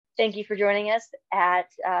Thank you for joining us at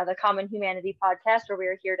the Common Humanity podcast, where we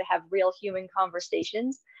are here to have real human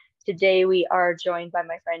conversations. Today, we are joined by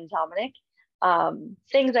my friend Dominic.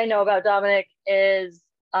 Things I know about Dominic is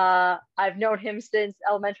I've known him since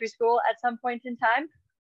elementary school at some point in time.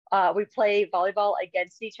 We play volleyball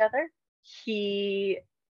against each other. He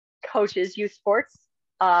coaches youth sports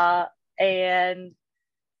and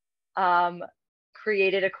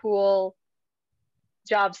created a cool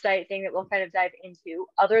job site thing that we'll kind of dive into.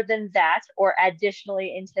 Other than that, or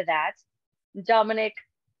additionally into that, Dominic,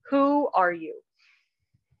 who are you?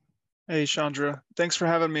 Hey, Chandra, thanks for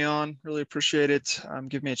having me on. Really appreciate it.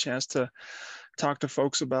 Give me a chance to talk to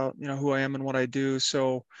folks about, who I am and what I do.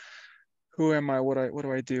 So who am I? What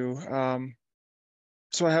do I do?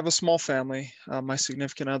 So I have a small family. My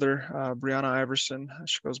significant other, Brianna Iverson,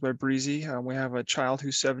 she goes by Breezy. We have a child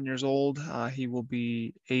who's 7 years old. He will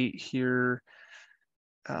be 8 here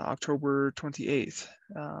October 28th.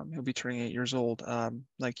 He'll be turning 8 years old.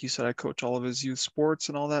 Like you said, I coach all of his youth sports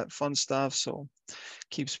and all that fun stuff. So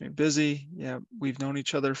keeps me busy. Yeah, we've known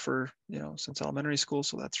each other for, since elementary school.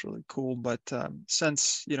 So that's really cool. But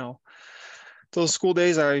since, those school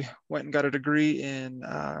days, I went and got a degree in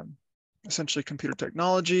essentially computer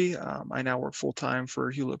technology. I now work full time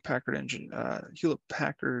for Hewlett Packard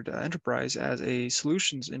Enterprise as a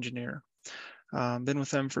solutions engineer. Been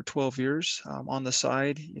with them for 12 years. On the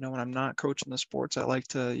side, when I'm not coaching the sports, I like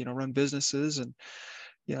to, run businesses and,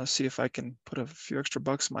 see if I can put a few extra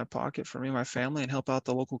bucks in my pocket for me and my family and help out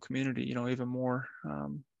the local community, even more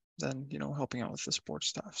than, helping out with the sports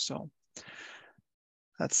stuff. So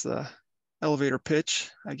that's the elevator pitch,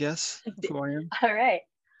 I guess, of who I am. All right.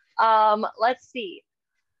 Let's see.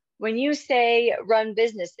 When you say run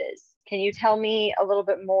businesses, can you tell me a little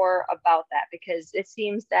bit more about that? Because it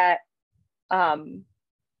seems that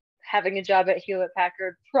having a job at Hewlett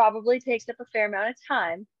Packard probably takes up a fair amount of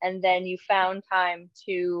time, and then you found time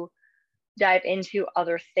to dive into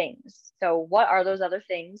other things. So, what are those other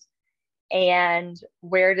things, and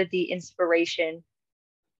where did the inspiration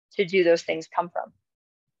to do those things come from?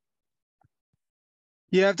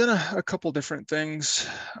 Yeah, I've done a couple different things.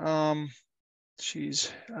 It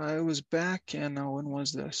was back in, when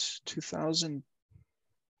was this?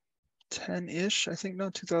 2010-ish, I think. No,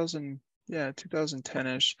 2000. Yeah,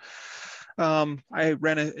 2010-ish. I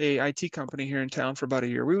ran a IT company here in town for about a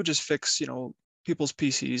year. We would just fix, people's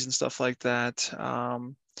PCs and stuff like that.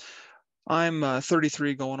 I'm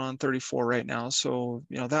 33 going on 34 right now. So,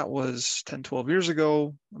 that was 10, 12 years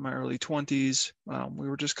ago in my early 20s. We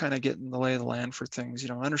were just kind of getting the lay of the land for things,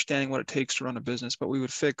 understanding what it takes to run a business. But we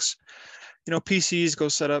would fix, PCs, go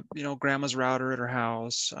set up, grandma's router at her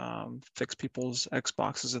house, fix people's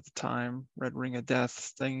Xboxes at the time, Red Ring of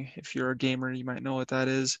Death thing. If you're a gamer, you might know what that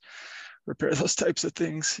is. Repair those types of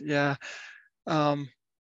things. Yeah.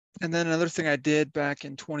 And then another thing I did back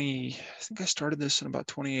in I think I started this in about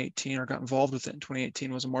 2018 or got involved with it in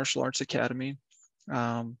 2018 was a martial arts academy.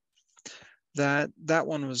 That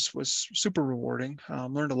one was super rewarding.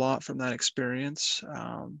 Learned a lot from that experience.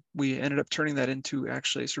 We ended up turning that into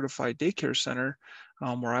actually a certified daycare center,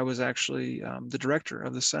 where I was actually the director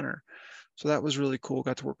of the center. So that was really cool.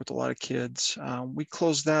 Got to work with a lot of kids. We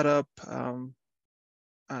closed that up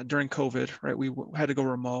during COVID, right? We had to go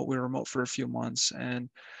remote. We were remote for a few months, and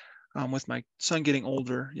with my son getting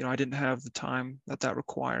older, I didn't have the time that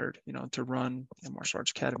required, to run a martial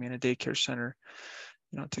arts academy and a daycare center,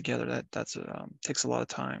 together. That's takes a lot of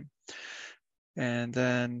time. And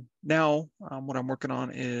then now what I'm working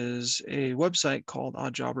on is a website called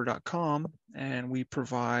oddjobber.com, and we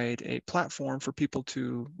provide a platform for people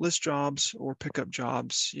to list jobs or pick up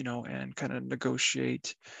jobs, and kind of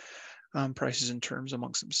negotiate prices and terms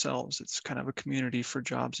amongst themselves. It's kind of a community for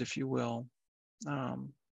jobs, if you will.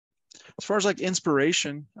 As far as like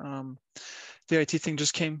inspiration, the IT thing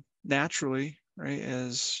just came naturally, right?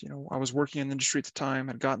 As I was working in the industry at the time,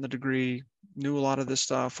 had gotten the degree, knew a lot of this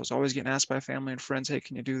stuff, was always getting asked by family and friends, hey,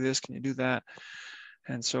 can you do this? Can you do that?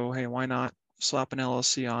 And so, hey, why not slap an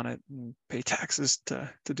LLC on it and pay taxes to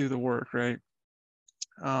do the work, right?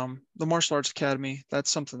 The Martial Arts Academy,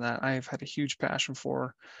 that's something that I've had a huge passion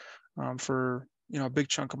for a big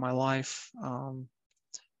chunk of my life.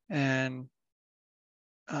 And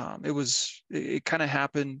it kind of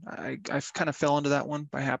happened. I kind of fell into that one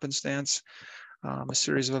by happenstance. A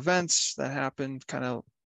series of events that happened kind of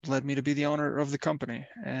led me to be the owner of the company.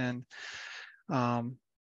 And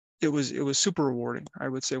it was super rewarding. I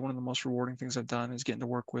would say one of the most rewarding things I've done is getting to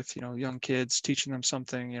work with, young kids, teaching them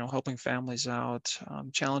something, helping families out,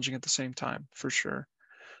 challenging at the same time, for sure.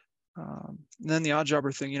 And then the odd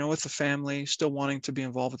jobber thing, with the family, still wanting to be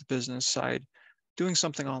involved with the business side, doing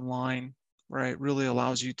something online right, really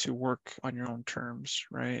allows you to work on your own terms,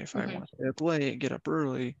 right? If I Mm-hmm. want to stay up late, get up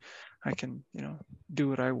early, I can, do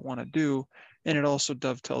what I want to do. And it also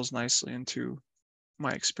dovetails nicely into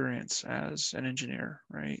my experience as an engineer,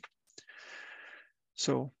 right?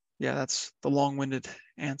 So yeah, that's the long-winded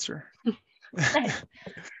answer. Nice.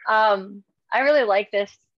 I really like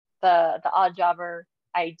the odd jobber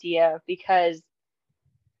idea because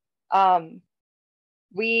um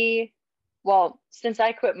we well, since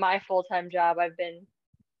I quit my full-time job, I've been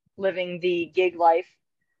living the gig life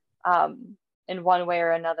in one way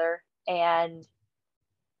or another. And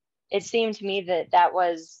it seemed to me that that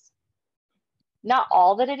was not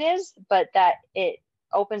all that it is, but that it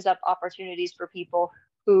opens up opportunities for people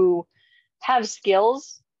who have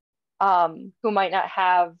skills, who might not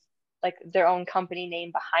have like their own company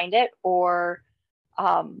name behind it, or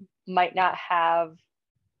might not have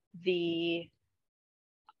the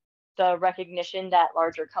recognition that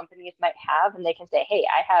larger companies might have, and they can say, hey,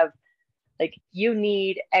 I have, like, you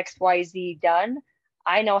need XYZ done.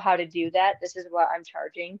 I know how to do that. This is what I'm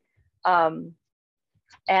charging.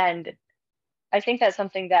 And I think that's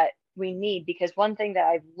something that we need, because one thing that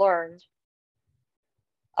I've learned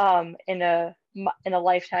in a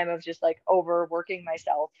lifetime of just like overworking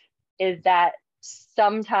myself is that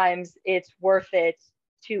sometimes it's worth it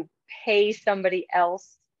to pay somebody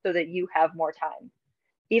else so that you have more time,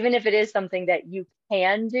 even if it is something that you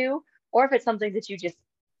can do, or if it's something that you just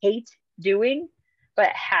hate doing, but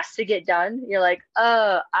it has to get done. You're like,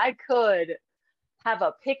 I could have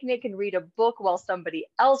a picnic and read a book while somebody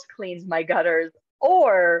else cleans my gutters,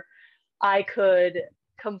 or I could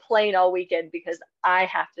complain all weekend because I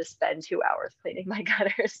have to spend 2 hours cleaning my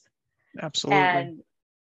gutters. Absolutely.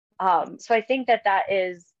 And so I think that that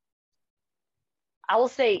is, I will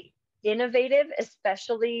say, innovative,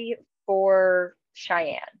 especially for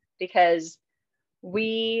Cheyenne, because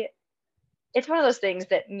we, it's one of those things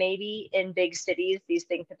that maybe in big cities, these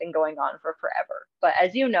things have been going on for forever. But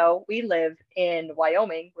as you know, we live in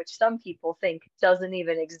Wyoming, which some people think doesn't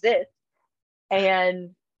even exist.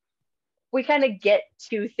 And we kind of get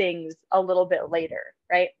to things a little bit later,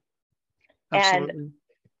 right? And Absolutely.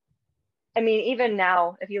 I mean, even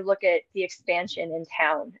now, if you look at the expansion in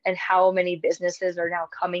town and how many businesses are now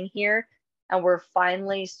coming here, and we're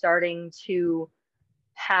finally starting to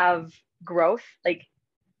have growth. Like,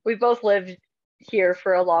 we both lived here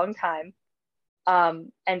for a long time.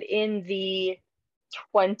 And in the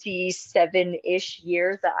 27-ish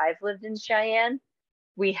years that I've lived in Cheyenne,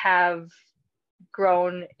 we have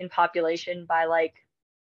grown in population by like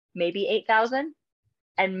maybe 8,000.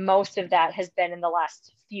 And most of that has been in the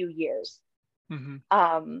last few years.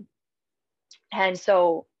 Mm-hmm. And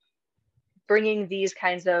so bringing these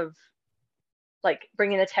kinds of, like,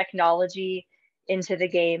 bringing the technology into the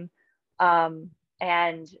game,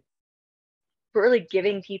 and really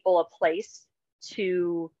giving people a place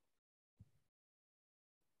to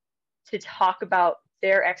talk about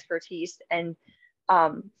their expertise and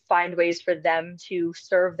find ways for them to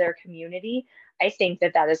serve their community. I think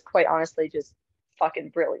that that is quite honestly just fucking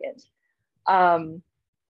brilliant.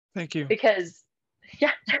 Thank you. Because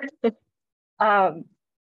yeah, um,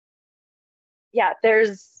 yeah,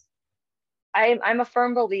 I'm a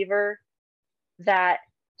firm believer that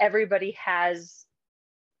everybody has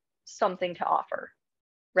something to offer,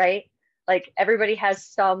 right? Like, everybody has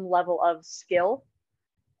some level of skill,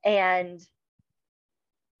 and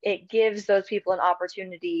it gives those people an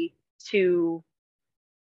opportunity to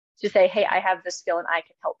say, hey, I have this skill and I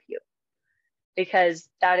can help you. Because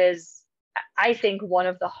that is, I think, one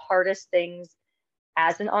of the hardest things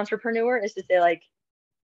as an entrepreneur is to say, like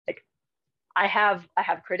I have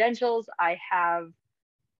credentials, I have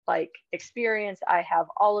like experience, I have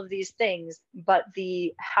all of these things, but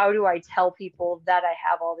the how do I tell people that I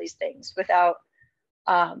have all these things without,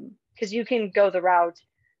 because you can go the route,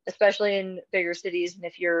 especially in bigger cities, and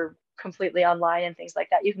if you're completely online and things like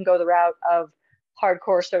that, you can go the route of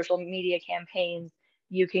hardcore social media campaigns.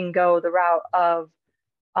 You can go the route of,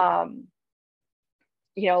 um,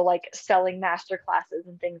 like selling master classes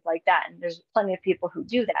and things like that. And there's plenty of people who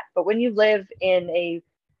do that. But when you live in a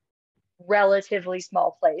relatively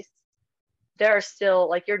small place, there are still,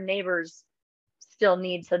 like, your neighbors still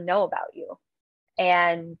need to know about you.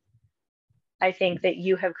 And I think that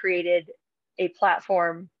you have created a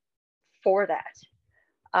platform for that.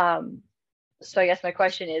 Um, so I guess my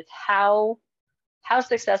question is, how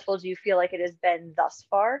successful do you feel like it has been thus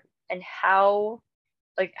far, and how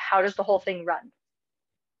does the whole thing run?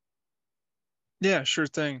 Yeah, sure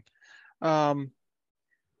thing.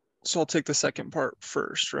 So I'll take the second part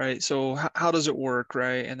first, right? So how does it work,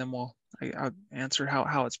 right? And then I'll answer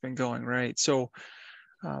how it's been going, right? So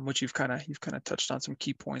which you've kind of touched on some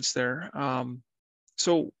key points there.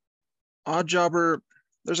 So odd jobber,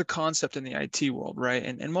 there's a concept in the IT world, right?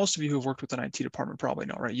 And most of you who've worked with an IT department probably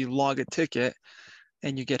know, right? You log a ticket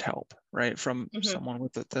and you get help, right? From someone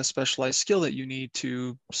with the specialized skill that you need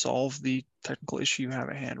to solve the technical issue you have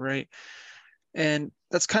at hand, right? And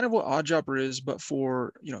that's kind of what odd jobber is, but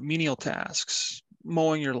for, menial tasks,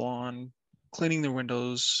 mowing your lawn, cleaning the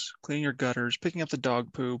windows, cleaning your gutters, picking up the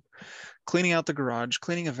dog poop, cleaning out the garage,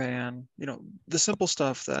 cleaning a van, the simple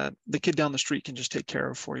stuff that the kid down the street can just take care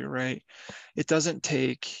of for you, right? It doesn't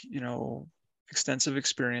take, extensive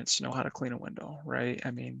experience to know how to clean a window, right?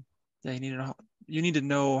 I mean, yeah, you need to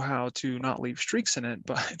know how to not leave streaks in it,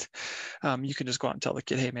 but you can just go out and tell the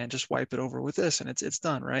kid, hey man, just wipe it over with this and it's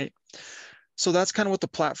done, right? So that's kind of what the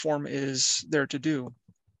platform is there to do.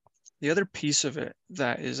 The other piece of it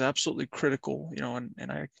that is absolutely critical,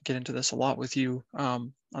 and I get into this a lot with you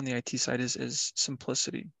on the IT side is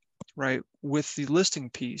simplicity, right? With the listing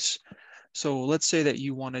piece. So let's say that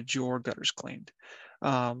you wanted your gutters cleaned.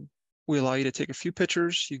 We allow you to take a few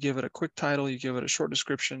pictures, you give it a quick title, you give it a short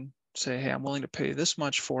description, say, hey, I'm willing to pay this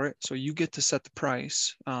much for it. So you get to set the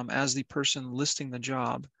price as the person listing the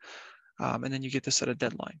job. And then you get to set a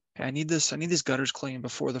deadline. Okay, I need these gutters cleaned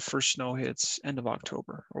before the first snow hits end of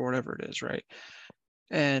October or whatever it is, right?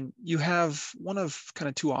 And you have one of kind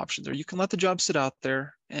of two options there. You can let the job sit out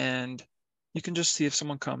there and you can just see if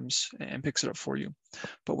someone comes and picks it up for you.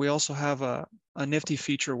 But we also have a nifty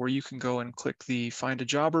feature where you can go and click the Find a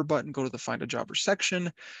Jobber button, go to the Find a Jobber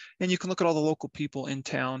section, and you can look at all the local people in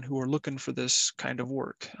town who are looking for this kind of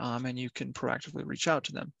work, and you can proactively reach out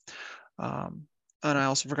to them. And I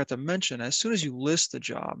also forgot to mention, as soon as you list the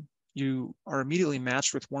job, you are immediately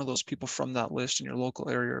matched with one of those people from that list in your local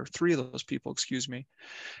area, or three of those people, excuse me,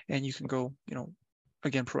 and you can go,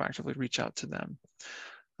 again, proactively reach out to them.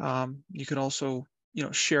 You can also,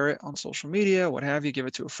 share it on social media, what have you, give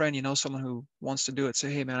it to a friend, someone who wants to do it,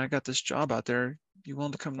 say, hey man, I got this job out there. You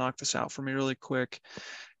willing to come knock this out for me really quick?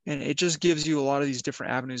 And it just gives you a lot of these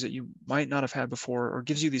different avenues that you might not have had before, or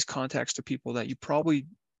gives you these contacts to people that you probably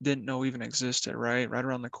didn't know even existed, right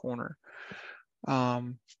around the corner.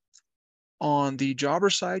 On the jobber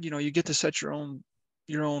side, you get to set your own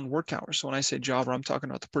work hours. So when I say jobber, I'm talking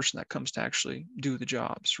about the person that comes to actually do the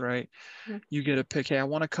jobs, right? Mm-hmm. You get to pick, hey, I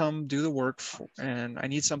want to come do the work and I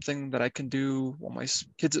need something that I can do while my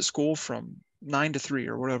kids at school from 9 to 3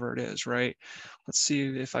 or whatever it is, right? Let's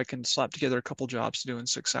see if I can slap together a couple jobs to do in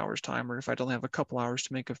 6 hours time, or if I don't have a couple hours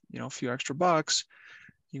to make a few extra bucks.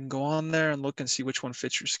 You can go on there and look and see which one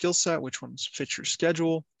fits your skill set, which ones fits your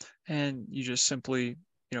schedule. And you just simply,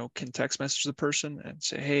 can text message the person and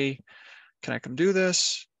say, hey, can I come do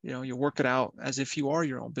this? You work it out as if you are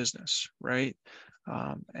your own business, right?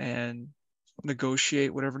 And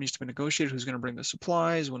negotiate whatever needs to be negotiated. Who's going to bring the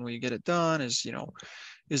supplies? When will you get it done? Is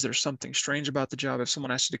there something strange about the job? If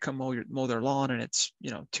someone asks you to come mow their lawn and it's,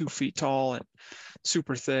 2 feet tall and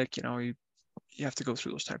super thick, you have to go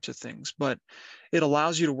through those types of things, but it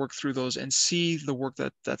allows you to work through those and see the work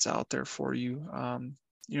that's out there for you.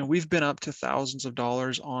 We've been up to thousands of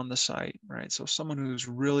dollars on the site, right? So someone who's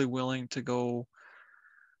really willing to go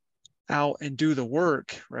out and do the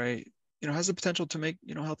work, right, has the potential to make,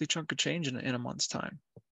 a healthy chunk of change in a month's time.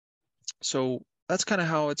 So that's kind of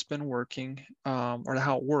how it's been working, or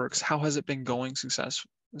how it works. How has it been going since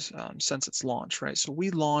its launch, right? So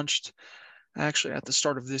we launched actually at the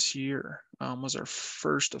start of this year, was our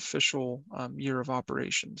first official year of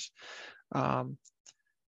operations.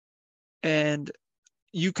 And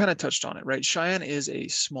you kind of touched on it, right? Cheyenne is a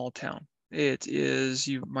small town. It is,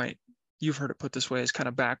 you've heard it put this way, as kind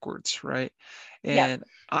of backwards, right? And yeah.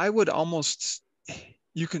 I would almost, so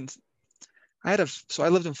I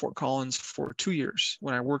lived in Fort Collins for 2 years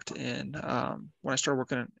when I worked when I started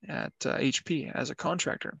working at HP as a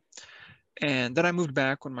contractor. And then I moved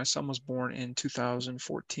back when my son was born in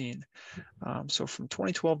 2014. So from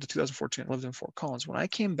 2012 to 2014, I lived in Fort Collins. When I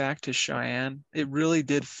came back to Cheyenne, it really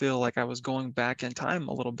did feel like I was going back in time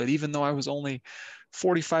a little bit, even though I was only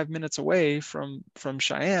 45 minutes away from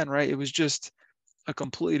Cheyenne, right? It was just a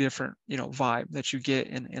completely different, vibe that you get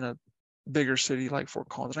in a bigger city like Fort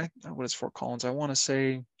Collins. What is Fort Collins? I want to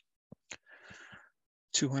say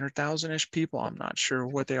 200,000-ish people. I'm not sure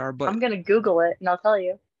what they are, but I'm going to Google it and I'll tell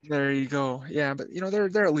you. There you go. Yeah, but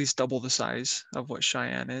they're at least double the size of what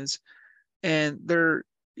Cheyenne is, and they're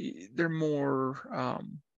more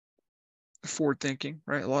forward thinking,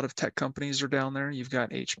 right? A lot of tech companies are down there. You've got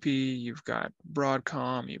HP, you've got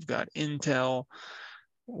Broadcom, you've got Intel,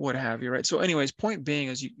 what have you, right? So anyways, point being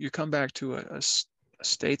is you come back to a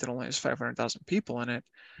state that only has 500,000 people in it.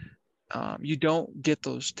 you don't get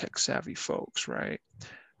those tech savvy folks, right?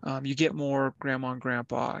 You get more grandma and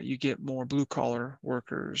grandpa, you get more blue collar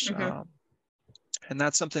workers. Mm-hmm. And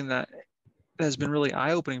that's something that has been really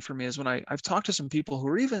eye opening for me, is when I've talked to some people who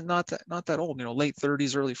are even not that old, late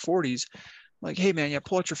 30s, early 40s, like, hey man, yeah,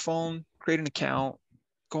 pull out your phone, create an account,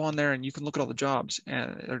 go on there and you can look at all the jobs.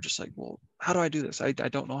 And they're just like, well, how do I do this? I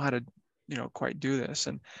don't know how to, quite do this.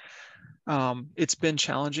 And it's been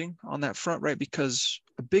challenging on that front, right? Because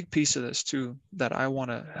a big piece of this too that I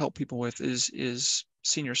want to help people with is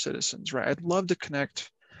senior citizens, right? I'd love to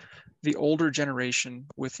connect the older generation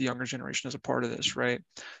with the younger generation as a part of this, right?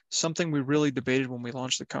 Something we really debated when we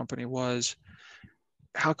launched the company was,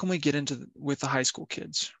 how can we get with the high school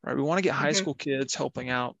kids, right? We want to get high Mm-hmm. school kids helping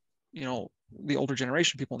out, the older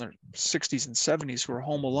generation, people in their 60s and 70s who are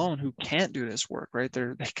home alone, who can't do this work, right?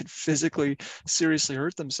 They could physically, seriously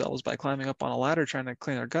hurt themselves by climbing up on a ladder trying to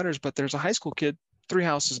clean their gutters. But there's a high school kid 3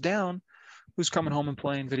 houses down who's coming home and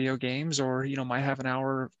playing video games, or, might have an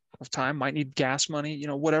hour of time, might need gas money,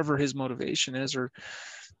 whatever his motivation is, or,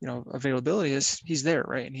 availability is, he's there,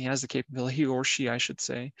 right? And he has the capability, he or she, I should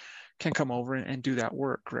say, can come over and do that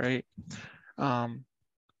work, right? And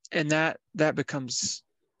that becomes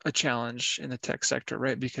a challenge in the tech sector,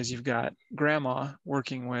 right? Because you've got grandma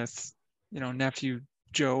working with, nephew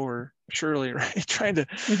Joe or Shirley, right? Trying to,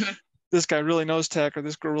 Mm-hmm. this guy really knows tech, or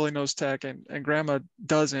this girl really knows tech, and grandma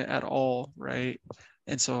doesn't at all, right?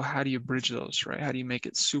 And so how do you bridge those, right? How do you make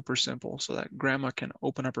it super simple so that grandma can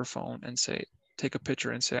open up her phone and say, take a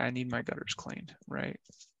picture and say, I need my gutters cleaned, right?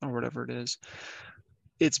 Or whatever it is.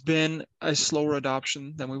 It's been a slower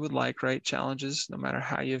adoption than we would like, right? Challenges, no matter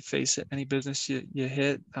how you face it, any business you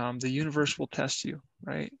hit, the universe will test you,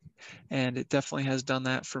 right? And it definitely has done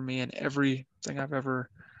that for me in everything I've ever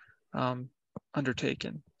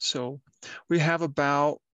undertaken. So we have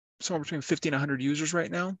about somewhere between 50 and 100 users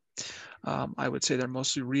right now. I would say they're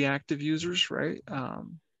mostly reactive users, right?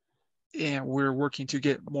 And we're working to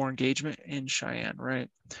get more engagement in Cheyenne, right?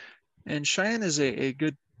 And Cheyenne is a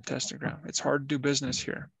good testing ground. It's hard to do business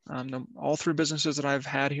here. All 3 businesses that I've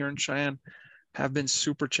had here in Cheyenne have been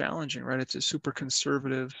super challenging, right? It's a super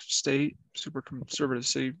conservative state,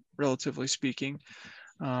 relatively speaking.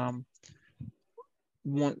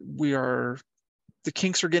 The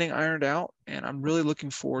kinks are getting ironed out, and I'm really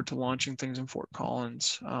looking forward to launching things in Fort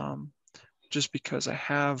Collins, just because I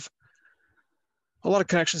have a lot of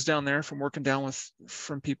connections down there from working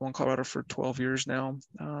from people in Colorado for 12 years now.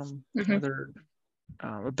 Mm-hmm. They're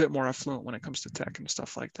a bit more affluent when it comes to tech and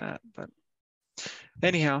stuff like that. But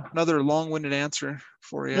anyhow, another long-winded answer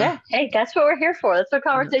for you. Yeah. Hey, that's what we're here for. That's what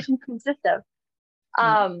Yeah. conversations consist of.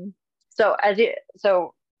 Yeah. So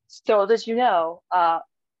so that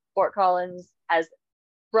Fort Collins has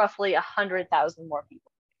roughly 100,000 more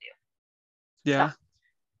people to do. Yeah.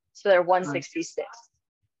 So they're Nice. 166.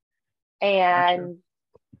 Gotcha.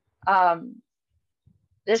 And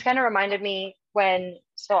this kind of reminded me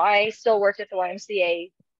so I still worked at the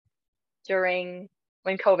YMCA during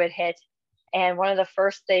when COVID hit. And one of the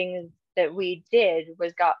first things that we did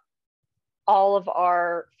was got all of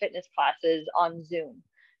our fitness classes on Zoom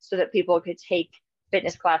so that people could take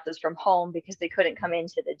fitness classes from home because they couldn't come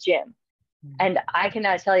into the gym. And I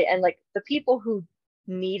cannot tell you, and like the people who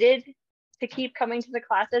needed to keep coming to the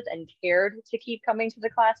classes and cared to keep coming to the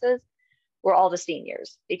classes were all the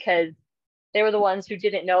seniors, because they were the ones who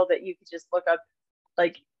didn't know that you could just look up,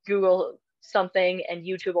 like, Google something and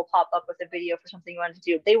YouTube will pop up with a video for something you wanted to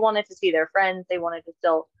do. They wanted to see their friends. They wanted to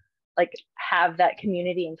still like have that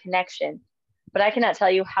community and connection. But I cannot tell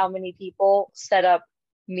you how many people set up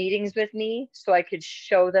meetings with me so I could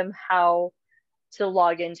show them how to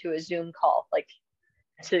log into a Zoom call, like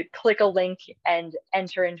to click a link and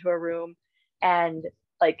enter into a room. And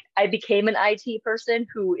like I became an IT person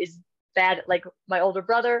who is bad. Like my older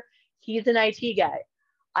brother, he's an IT guy.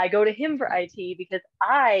 I go to him for IT because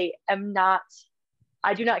I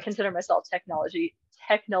do not consider myself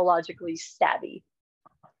technologically savvy.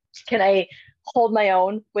 Can I hold my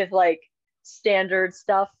own with like standard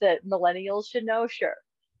stuff that millennials should know? Sure.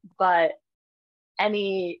 But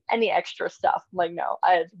any extra stuff, I'm like, no,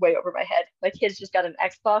 it's way over my head. My kids just got an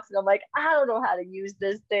Xbox and I'm like, I don't know how to use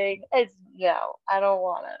this thing. No, I don't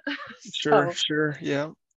want it. Sure. So Sure.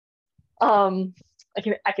 Yeah.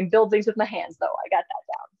 I can build things with my hands though. I got that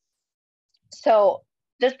down. So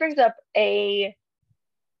this brings up I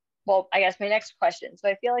guess my next question. So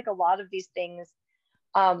I feel like a lot of these things,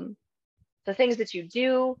 the things that you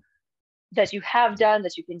do, that you have done,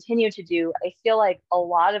 that you continue to do, I feel like a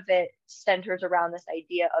lot of it centers around this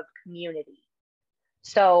idea of community.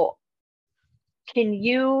 So can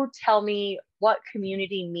you tell me what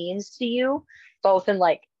community means to you, both in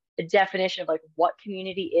like the definition of like what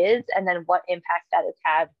community is and then what impact that has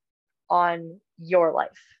had on your life.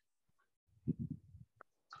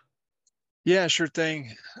 Yeah, sure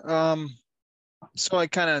thing. So I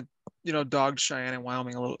kind of, dogged Cheyenne and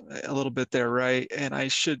Wyoming a little bit there, right? And I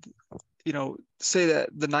should, say that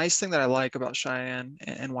the nice thing that I like about Cheyenne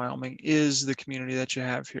and Wyoming is the community that you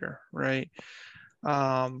have here, right?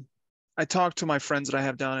 I talk to my friends that I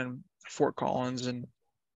have down in Fort Collins and,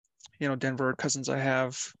 Denver, cousins I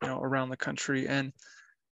have, around the country, and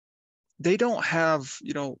they don't have,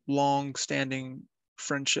 long standing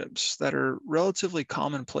friendships that are relatively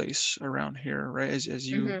commonplace around here, right? As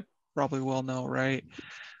you probably well know, right?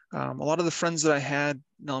 A lot of the friends that I had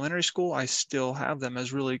in elementary school, I still have them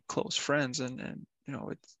as really close friends. And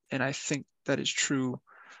I think that is true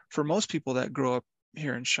for most people that grow up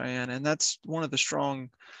here in Cheyenne. And that's one of the strong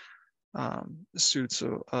suits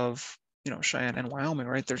of Cheyenne and Wyoming,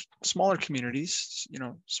 right? There's smaller communities,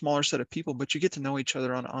 smaller set of people, but you get to know each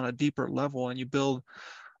other on a deeper level, and you build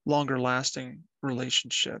longer lasting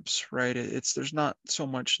relationships, right? There's not so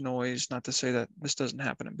much noise. Not to say that this doesn't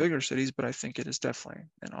happen in bigger cities, but I think it is definitely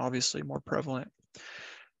and obviously more prevalent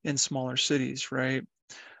in smaller cities, right?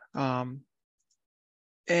 And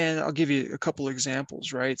I'll give you a couple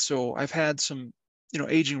examples, right? So I've had some,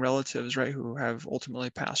 aging relatives, right, who have ultimately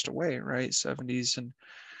passed away, right, 70s and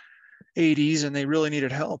 80s, and they really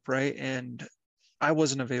needed help, right? And I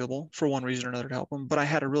wasn't available for one reason or another to help them, but I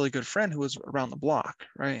had a really good friend who was around the block,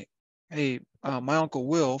 right? Hey, my uncle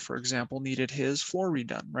Will, for example, needed his floor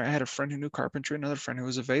redone, right? I had a friend who knew carpentry, another friend who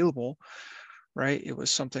was available, right? It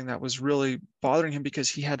was something that was really bothering him because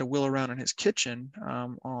he had to wheel around in his kitchen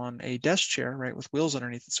on a desk chair, right, with wheels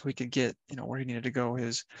underneath it, so he could get, where he needed to go,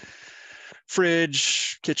 his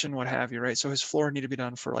fridge, kitchen, what have you, right? So his floor needed to be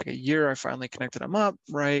done for like a year. I finally connected him up,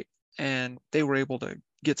 right? And they were able to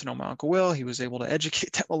get to know my Uncle Will. He was able to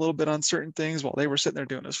educate them a little bit on certain things while they were sitting there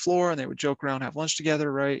doing his floor, and they would joke around, have lunch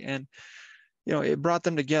together, right? And, it brought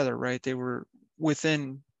them together, right? They were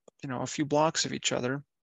within, a few blocks of each other,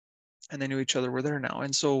 and they knew each other were there now.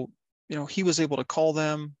 And so, he was able to call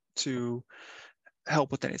them to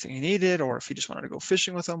help with anything he needed, or if he just wanted to go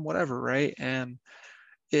fishing with them, whatever, right? And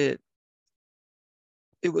it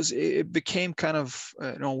became kind of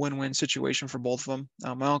a win-win situation for both of them.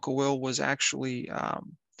 My Uncle Will was actually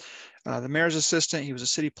the mayor's assistant. He was a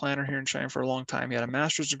city planner here in Cheyenne for a long time. He had a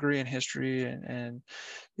master's degree in history and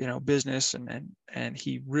business, and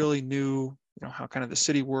he really knew how kind of the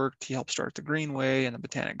city worked. He helped start the Greenway and the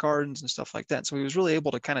Botanic Gardens and stuff like that. So he was really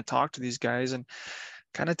able to kind of talk to these guys and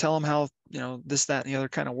kind of tell them how this, that, and the other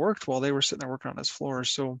kind of worked while they were sitting there working on his floor.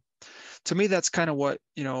 So to me, that's kind of what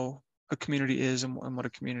a community is and what a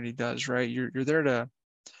community does, right? You're there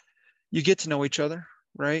you get to know each other,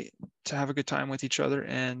 right? To have a good time with each other,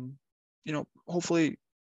 and hopefully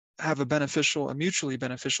have a mutually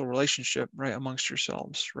beneficial relationship, right, amongst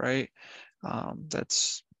yourselves, right?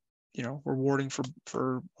 That's rewarding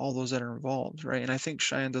for all those that are involved, right? And I think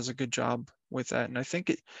Cheyenne does a good job with that, and I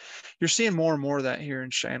think you're seeing more and more of that here in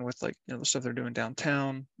Cheyenne with, like, the stuff they're doing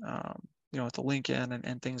downtown, at the Lincoln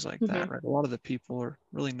and things like that, right? A lot of the people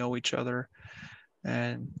really know each other,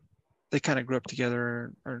 and they kind of grew up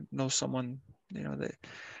together or know someone,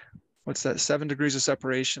 what's that, 7 degrees of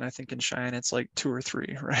separation? I think in Cheyenne it's like 2 or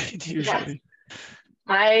 3, right? Usually.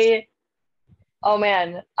 Oh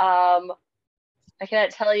man, I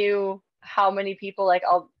cannot tell you how many people, like,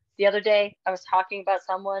 the other day I was talking about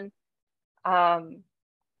someone, and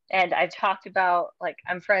I've talked about, like,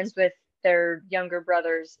 I'm friends with their younger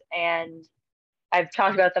brothers, and I've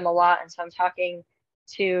talked about them a lot. And so I'm talking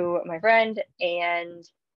to my friend, and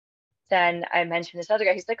then I mentioned this other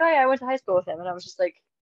guy. He's like, oh yeah, I went to high school with him. And I was just like,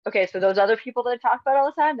 okay, so those other people that I talk about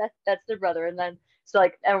all the time, that's their brother. And then so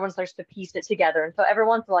like everyone starts to piece it together. And so every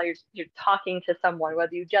once in a while you're talking to someone,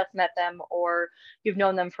 whether you just met them or you've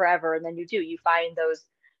known them forever, and then you find those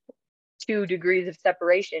 2 degrees of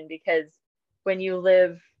separation, because when you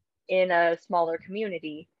live in a smaller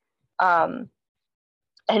community, um,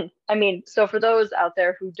 and I mean, so for those out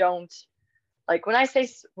there who don't, like, when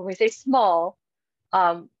we say small,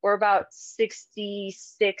 we're about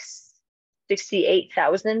 66,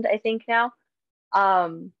 68,000, I think now.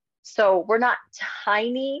 So we're not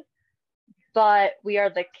tiny, but we are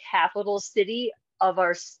the capital city of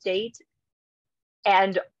our state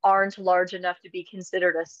and aren't large enough to be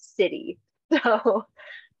considered a city. So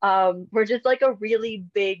we're just like a really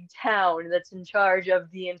big town that's in charge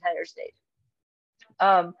of the entire state.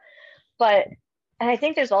 But and I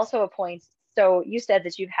think there's also a point. So you said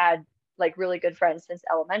that you've had like really good friends since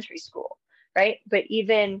elementary school, right? But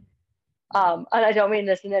even and I don't mean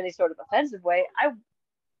this in any sort of offensive way,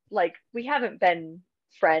 we haven't been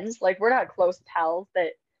friends. Like we're not close pals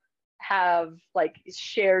that have like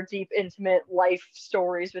shared deep, intimate life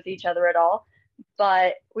stories with each other at all.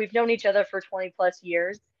 But we've known each other for 20 plus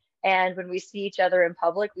years. And when we see each other in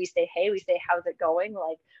public, we say, hey, we say, how's it going?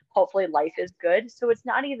 Like, hopefully life is good. So it's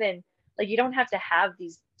not even like you don't have to have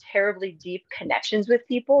these terribly deep connections with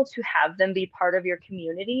people to have them be part of your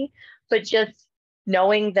community, but just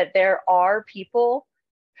knowing that there are people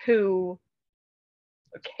who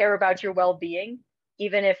care about your well-being,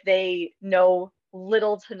 even if they know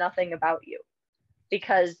little to nothing about you,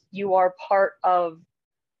 because you are part of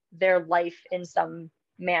their life in some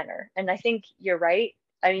manner. And I think you're right.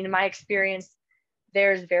 I mean, in my experience,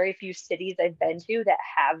 there's very few cities I've been to that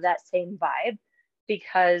have that same vibe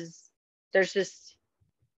because there's just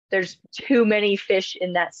there's too many fish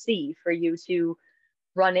in that sea for you to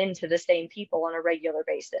run into the same people on a regular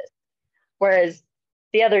basis. Whereas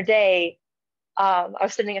the other day, I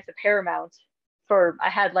was sitting at the Paramount I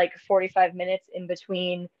had like 45 minutes in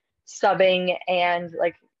between subbing and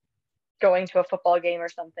like going to a football game or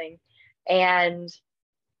something. And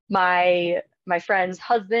my friend's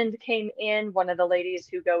husband came in, one of the ladies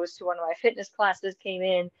who goes to one of my fitness classes came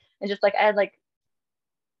in, and just like I had like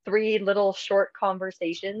three little short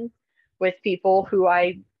conversations with people who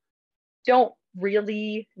I don't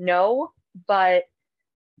really know, but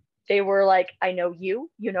they were like, I know you,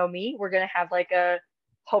 you know me. We're going to have like a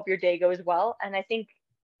hope your day goes well. And I think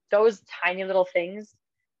those tiny little things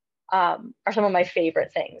are some of my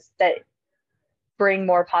favorite things that bring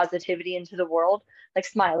more positivity into the world, like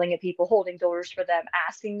smiling at people, holding doors for them,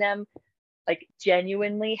 asking them like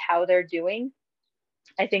genuinely how they're doing.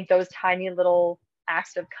 I think those tiny little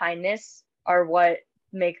acts of kindness are what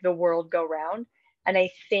make the world go round. And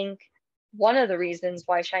I think one of the reasons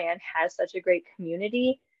why Cheyenne has such a great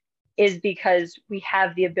community is because we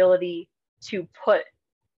have the ability to put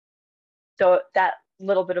that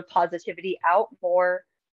little bit of positivity out more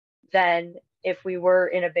than if we were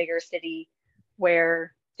in a bigger city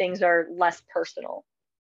where things are less personal.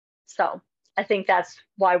 So I think that's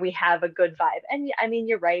why we have a good vibe. And I mean,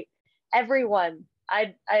 you're right. Everyone,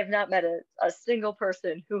 I have not met a single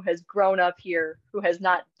person who has grown up here who has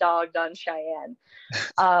not dogged on Cheyenne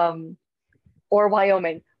or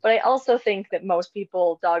Wyoming. But I also think that most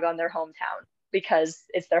people dog on their hometown because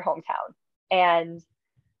it's their hometown. And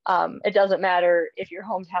it doesn't matter if your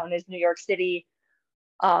hometown is New York City,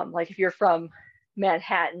 like if you're from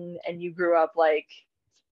Manhattan and you grew up like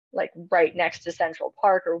right next to Central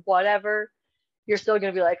Park or whatever, you're still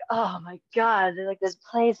gonna be like, oh my God, like this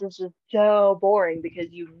place is just so boring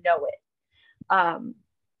because you know it.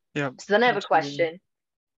 Yeah, So then I have a absolutely. question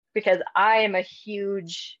because I am a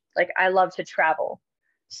huge, like I love to travel.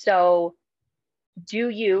 So do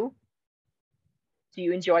you do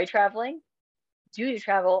you enjoy traveling? Do you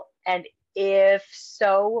travel? And if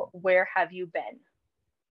so, where have you been?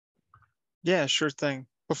 Yeah, sure thing.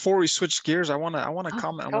 Before we switch gears, I wanna Oh,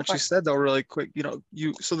 comment on go what for you it. said though, really quick.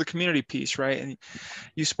 So the community piece, right? And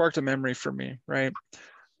you sparked a memory for me, right?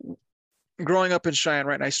 Growing up in Cheyenne,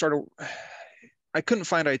 right? And I couldn't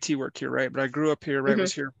find IT work here, right? But I grew up here, right? Hmm.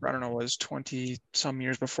 Was here, I don't know, it was 20 some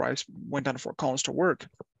years before I went down to Fort Collins to work.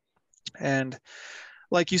 And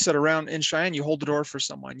like you said, around in Cheyenne, you hold the door for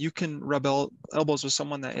someone. You can rub elbows with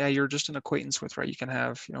someone that, yeah, you're just an acquaintance with, right? You can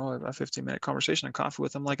have, a 15-minute conversation and coffee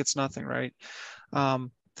with them like it's nothing, right?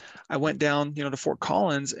 Um, I went down, to Fort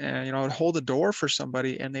Collins and, I would hold the door for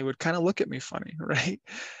somebody and they would kind of look at me funny, right?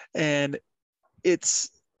 And it's,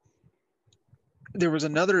 there was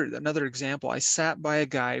another example. I sat by a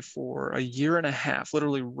guy for a year and a half,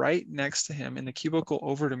 literally right next to him in the cubicle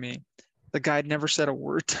over to me. The guy never said a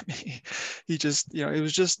word to me. He just, it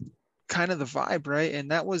was just kind of the vibe, right?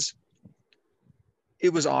 And it was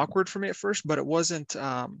awkward for me at first, but it wasn't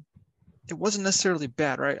necessarily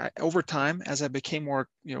bad, right? Over time, as I became more,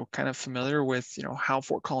 kind of familiar with, how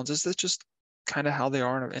Fort Collins is, that's just kind of how they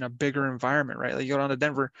are in a bigger environment, right? Like you go down to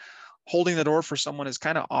Denver, holding the door for someone is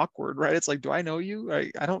kind of awkward, right? It's like, do I know you?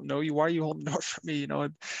 I don't know you. Why are you holding the door for me?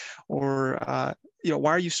 Or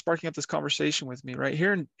why are you sparking up this conversation with me, right?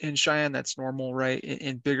 Here in Cheyenne, that's normal, right?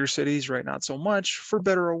 In bigger cities, right? Not so much, for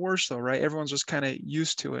better or worse, though, right? Everyone's just kind of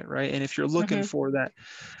used to it, right? And if you're looking Hmm. for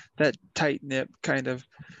that tight knit kind of,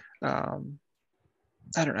 um,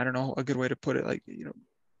 I don't know a good way to put it, like,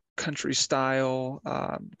 country style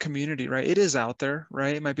community, right? It is out there,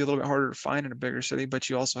 right? It might be a little bit harder to find in a bigger city, but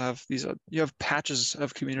you also have you have patches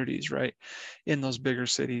of communities, right, in those bigger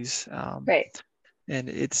cities. Right. And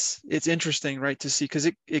it's interesting, right, to see, because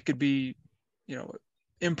it could be, you know,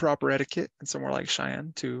 improper etiquette in somewhere like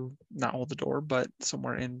Cheyenne to not hold the door, but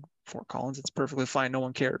somewhere in Fort Collins, it's perfectly fine. No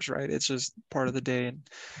one cares, right? It's just part of the day. And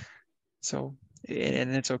so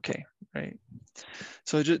and it's okay, right?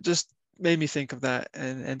 So it just made me think of that,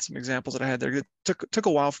 and some examples that I had there. It took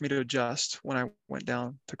a while for me to adjust when I went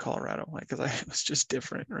down to Colorado, like, because it was just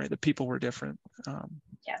different, right? The people were different.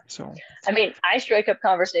 Yeah. So I mean, I strike up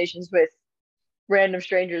conversations with random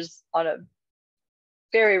strangers on a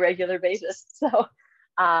very regular basis. So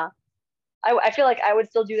I feel like I would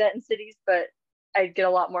still do that in cities, but I'd get a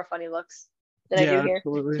lot more funny looks than I do yeah, here.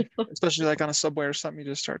 absolutely. Especially like on a subway or something,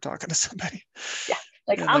 you just start talking to somebody. Yeah.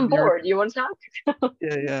 Like, And then I'm New York, bored. You want to talk?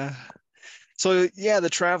 yeah, yeah. So yeah, the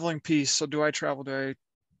traveling piece. So do I travel? Do I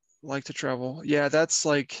like to travel? Yeah, that's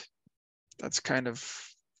kind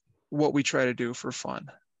of what we try to do for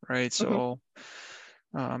fun, right? Mhm. So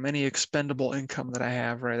any expendable income that I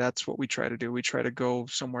have, right? That's what we try to do. We try to go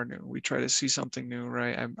somewhere new. We try to see something new,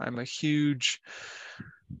 right? I'm uh,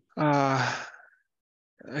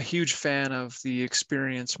 a huge fan of the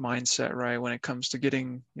experience mindset, right? When it comes to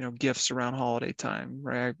getting, gifts around holiday time,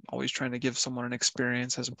 right? I'm always trying to give someone an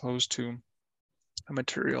experience as opposed to a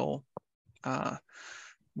material, uh,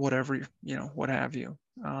 whatever, what have you.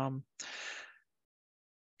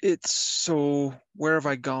 It's so where have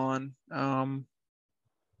I gone?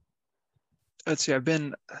 Let's see,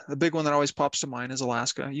 the big one that always pops to mind is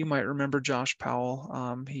Alaska. You might remember Josh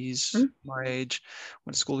Powell. He's Mhm. my age,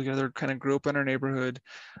 went to school together, kind of grew up in our neighborhood.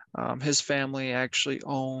 His family actually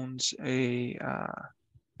owns a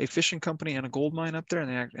fishing company and a gold mine up there,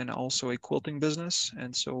 and also a quilting business.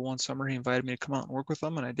 And so one summer he invited me to come out and work with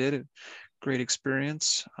them, and I did. Great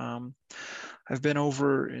experience. I've been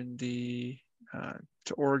over to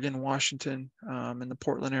Oregon, Washington, in the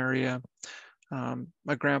Portland area.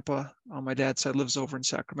 My grandpa on my dad's side lives over in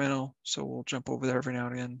Sacramento, so we'll jump over there every now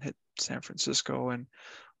and again, hit San Francisco and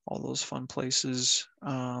all those fun places.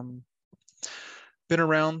 Been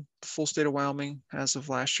around the full state of Wyoming as of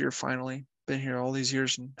last year, finally. Been here all these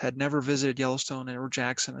years and had never visited Yellowstone or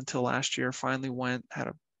Jackson until last year. Finally went, had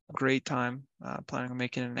a great time, planning on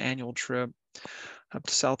making an annual trip up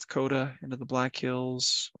to South Dakota, into the Black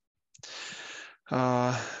Hills.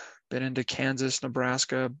 Uh, been into Kansas,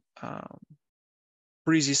 Nebraska.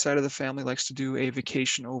 Breezy side of the family likes to do a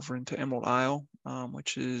vacation over into Emerald Isle,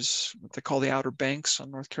 which is what they call the Outer Banks on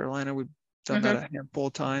North Carolina. We've done that Mhm. a handful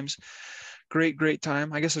of times. Great, great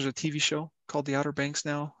time. I guess there's a TV show called The Outer Banks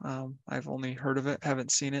now. I've only heard of it,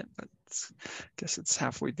 haven't seen it, but I guess it's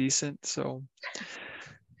halfway decent. So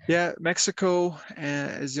yeah, Mexico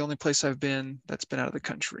is the only place I've been that's been out of the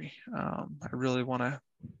country. I really want to,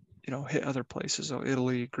 hit other places. So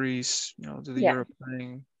Italy, Greece, do the Yeah. Europe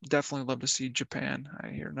thing. Definitely love to see Japan. I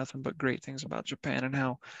hear nothing but great things about Japan and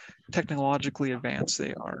how technologically advanced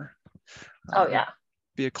they are. Oh That'd yeah.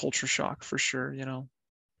 be a culture shock for sure.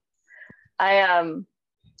 I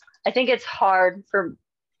I think it's hard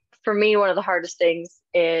for me. One of the hardest things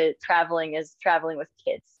is traveling with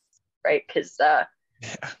kids, right? Because Yeah.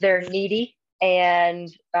 they're needy and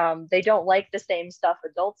they don't like the same stuff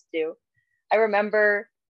adults do. I remember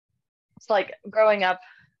it's like growing up,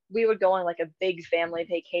 we would go on like a big family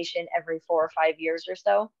vacation every 4 or 5 years or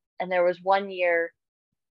so. And there was one year,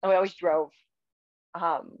 and we always drove.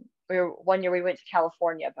 Um, one year we went to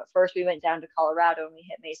California, but first we went down to Colorado and we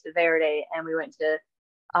hit Mesa Verde, and we went to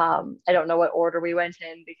I don't know what order we went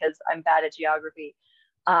in because I'm bad at geography.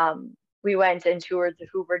 We went and toured the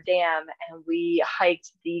Hoover Dam, and we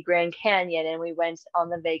hiked the Grand Canyon, and we went on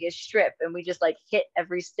the Vegas Strip, and we just like hit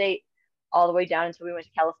every state all the way down until we went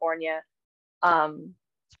to California. Um,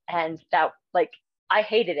 and that, like, I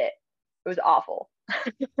hated it. It was awful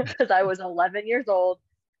because I was 11 years old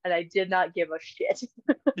and I did not give a shit.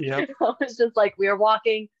 Yep. I was just like, we are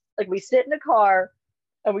walking, like, we sit in a car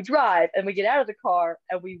and we drive and we get out of the car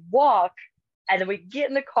and we walk, and then we get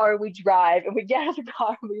in the car, we drive, and we get out of the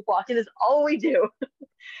car and we walk, and that's all we do.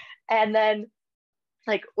 And then,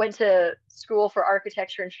 like, went to school for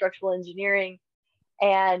architecture and structural engineering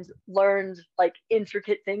and learned like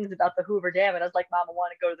intricate things about the Hoover Dam. And I was like, Mom, I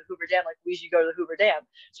want to go to the Hoover Dam. Like, we should go to the Hoover Dam.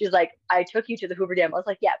 She's like, I took you to the Hoover Dam. I was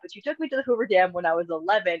like, yeah, but you took me to the Hoover Dam when I was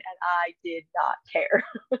 11 and I did not care.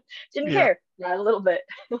 Didn't Yep. care, not a little bit.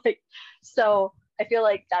 Like, so I feel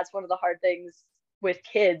like that's one of the hard things with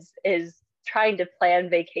kids is trying to plan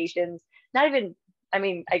vacations. Not even, I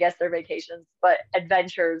mean, I guess they're vacations, but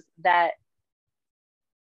adventures that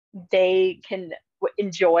they can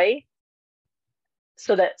enjoy,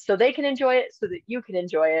 so they can enjoy it, so that you can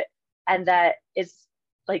enjoy it, and that it's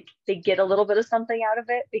like they get a little bit of something out of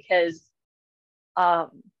it, because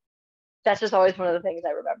um that's just always one of the things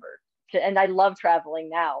I remember. And I love traveling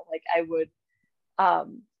now. Like, I would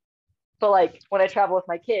um but like when I travel with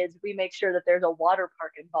my kids, we make sure that there's a water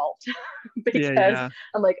park involved Yeah. because Yeah.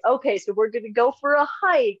 I'm like, okay, so we're going to go for a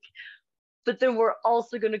hike, but then we're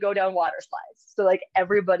also going to go down water slides. So like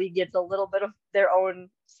everybody gets a little bit of their own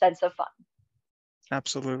sense of fun.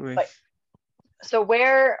 Absolutely. But so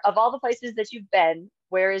where, of all the places that you've been,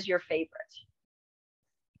 where is your favorite?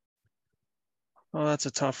 Oh, that's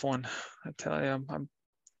a tough one. I tell you,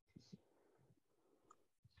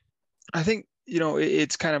 I think,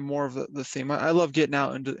 it's kind of more of the theme. I love getting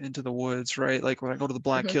out into the woods, right? Like when I go to the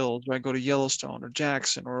Black Mhm. Hills, when I go to Yellowstone or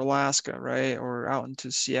Jackson or Alaska, right? Or out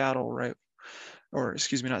into Seattle, right? Or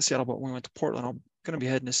excuse me, not Seattle, but when we went to Portland. I'm going to be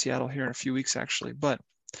heading to Seattle here in a few weeks, actually. But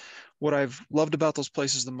what I've loved about those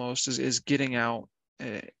places the most is getting out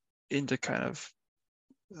into kind of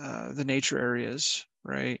the nature areas,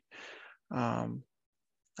 right? Um,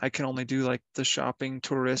 I can only do like the shopping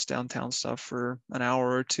tourist downtown stuff for an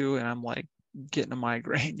hour or two, and I'm like getting a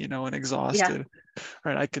migraine, and Yeah. exhausted.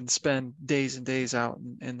 Right? I can spend days and days out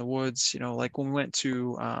in the woods. Like when we went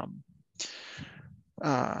to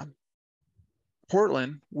uh,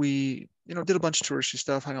 Portland, we did a bunch of touristy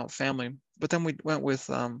stuff, hung out with family, but then we went with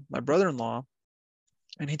my brother-in-law,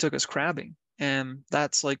 and he took us crabbing. And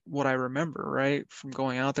that's like what I remember, right? From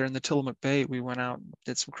going out there in the Tillamook Bay, we went out and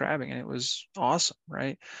did some crabbing, and it was awesome,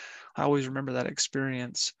 right? I always remember that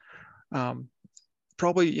experience. Um,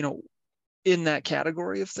 Probably, in that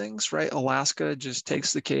category of things, right? Alaska just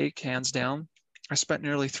takes the cake, hands down. I spent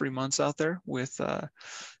nearly 3 months out there with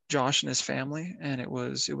Josh and his family, and it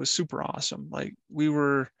was super awesome. Like we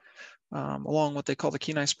were along what they call the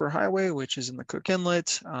Kenai Spur Highway, which is in the Cook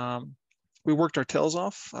Inlet. We worked our tails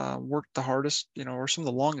off, worked the hardest, or some of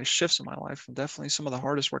the longest shifts in my life, and definitely some of the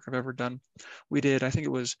hardest work I've ever done. We did, I think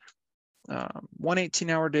it was one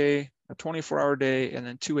 18-hour day, a 24-hour day, and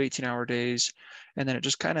then two 18-hour days. And then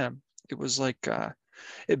it was like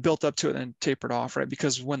it built up to it and tapered off, right?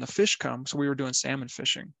 Because when the fish come, so we were doing salmon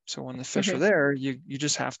fishing. So when the fish are Mhm. there, you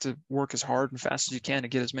just have to work as hard and fast as you can to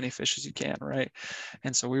get as many fish as you can, right?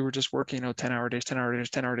 And so we were just working, 10-hour days, 10-hour days,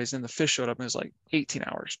 10-hour days. And the fish showed up and it was like 18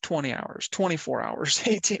 hours, 20 hours, 24 hours,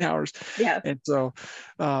 18 hours. Yeah. And so,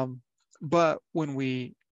 but when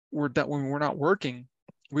we were done, when we were not working,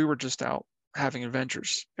 we were just out having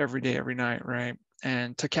adventures every day, every night, right?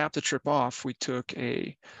 And to cap the trip off, we took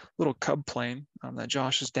a little Cub plane that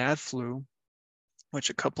Josh's dad flew, which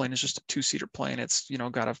a Cub plane is just a two-seater plane. It's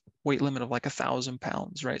got a weight limit of like 1,000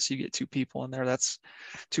 pounds, right? So you get two people in there. That's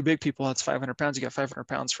two big people. That's 500 pounds. You got 500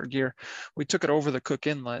 pounds for gear. We took it over the Cook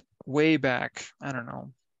Inlet way back. I don't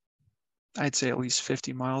know. I'd say at least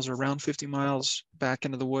 50 miles or around 50 miles back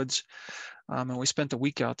into the woods. And we spent a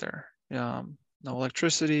week out there. No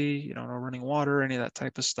electricity, no running water, any of that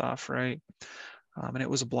type of stuff, right? And it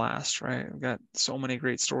was a blast, right? We got so many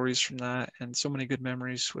great stories from that and so many good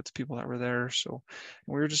memories with the people that were there. So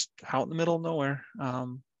we were just out in the middle of nowhere.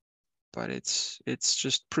 But it's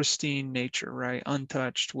just pristine nature, right?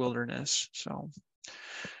 Untouched wilderness. So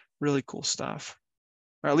really cool stuff.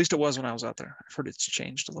 Or at least it was when I was out there. I've heard it's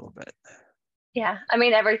changed a little bit. Yeah. I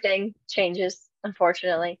mean, everything changes,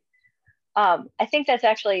 unfortunately. I think that's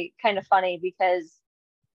actually kind of funny because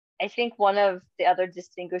I think one of the other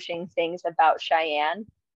distinguishing things about Cheyenne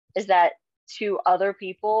is that to other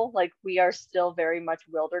people, like we are still very much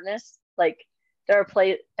wilderness. Like there are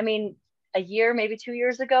I mean, a year, maybe 2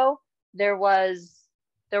 years ago, there was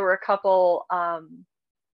there were a couple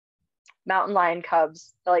mountain lion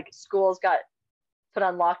cubs. Like schools got put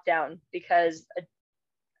on lockdown because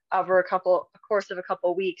over a course of a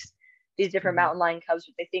couple of weeks, these different Mhm. mountain lion cubs,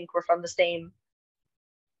 which they think were from the same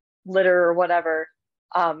litter or whatever,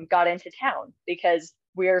 got into town because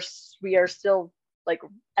we are still like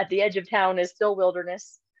at the edge of town is still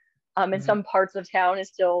wilderness. In Mhm. some parts of town is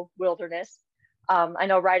still wilderness. I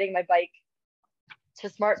know riding my bike to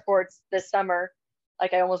Smart Sports this summer,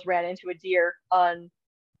 like I almost ran into a deer on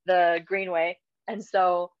the greenway, and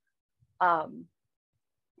so um,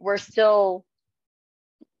 we're still.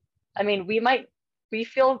 I mean, we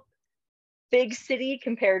feel big city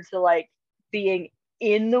compared to like being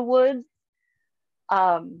in the woods,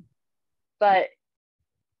 um, but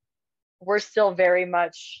we're still very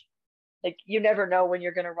much like you never know when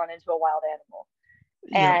you're going to run into a wild animal.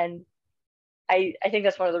 Yeah. And I think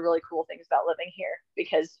that's one of the really cool things about living here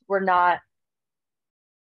because we're not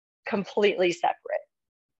completely separate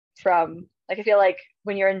from like I feel like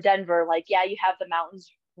when you're in Denver, like yeah, you have the mountains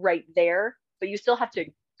right there, but you still have to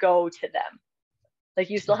go to them. Like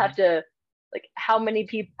you still have Mhm. to like how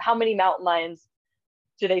many mountain lions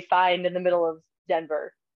do they find in the middle of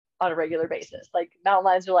Denver on a regular basis? Like mountain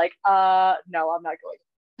lions are like, no, I'm not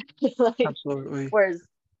going. Like Absolutely. whereas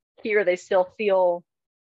here they still feel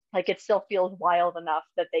like it still feels wild enough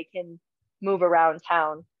that they can move around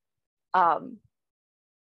town. Um,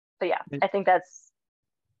 but yeah, It- I think that's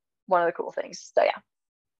one of the cool things. So yeah.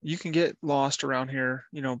 You can get lost around here,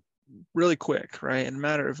 really quick, right? In a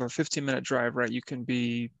matter of a 15-minute drive, right? You can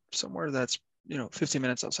be somewhere that's, 15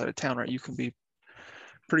 minutes outside of town, right? You can be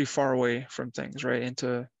pretty far away from things, right?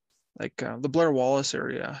 Into like the Blair Wallace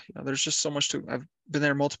area. There's just so much I've been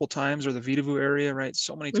there multiple times, or the Vitavu area, right?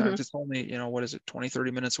 So many times. It's only, what is it, 20,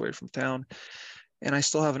 30 minutes away from town. And I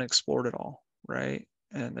still haven't explored it all, right?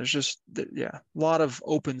 And there's just, a lot of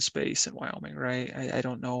open space in Wyoming, right? I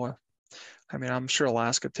don't know. I'm sure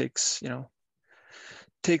Alaska takes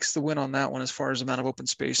the win on that one as far as amount of open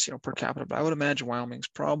space, per capita. But I would imagine Wyoming's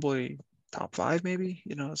probably top 5, maybe,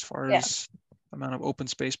 as far as amount of open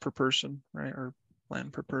space per person, right? Or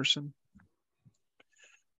land per person.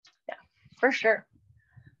 Yeah, for sure.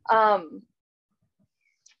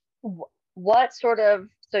 What sort of,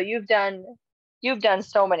 so you've done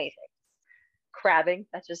so many things. Crabbing,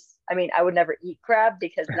 that's just, I would never eat crab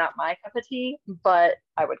because not my cup of tea, but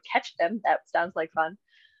I would catch them. That sounds like fun.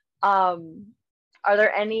 Are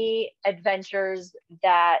there any adventures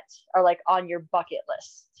that are like on your bucket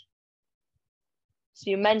list? So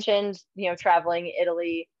you mentioned, traveling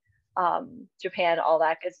Italy, Japan, all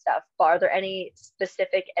that good stuff. But are there any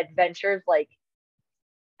specific adventures, like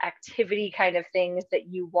activity kind of things that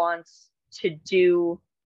you want to do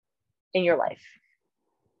in your life?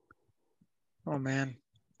 Oh man,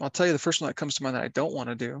 I'll tell you the first one that comes to mind that I don't want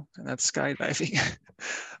to do, and that's skydiving.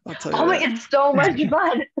 I'll tell you Oh my, that. it's so much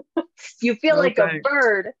fun. You feel No like a thanks.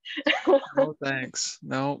 bird. No thanks.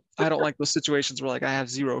 No, I don't like those situations where like I have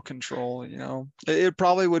zero control. It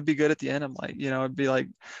probably would be good at the end. I'm like, it'd be like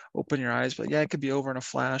open your eyes, but yeah, it could be over in a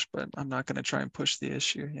flash. But I'm not going to try and push the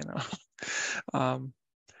issue. um,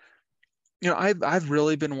 I've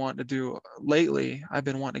really been wanting to do lately. I've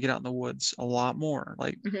been wanting to get out in the woods a lot more,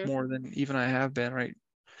 like more than even I have been. Right,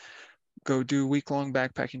 go do week-long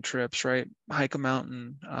backpacking trips. Right, hike a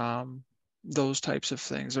mountain. Those types of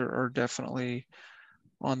things are definitely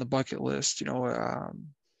on the bucket list.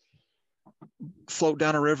 Float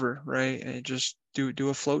down a river, right, and just do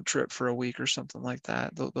a float trip for a week or something like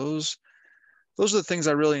that. Those are the things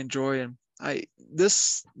I really enjoy. And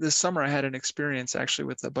this summer I had an experience actually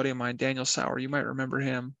with a buddy of mine, Daniel Sauer. You might remember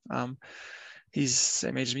him. He's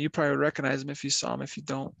same age as me. You probably would recognize him if you saw him. If you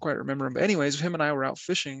don't quite remember him, but anyways, him and I were out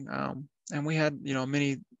fishing, and we had a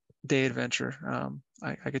mini day adventure.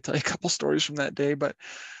 I could tell you a couple stories from that day, but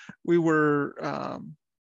we were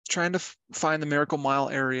trying to find the Miracle Mile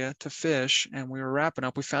area to fish, and we were wrapping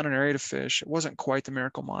up. We found an area to fish. It wasn't quite the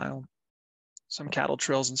Miracle Mile. Some cattle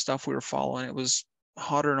trails and stuff we were following. It was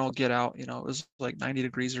hotter than all get out. It was like 90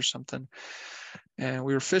 degrees or something. And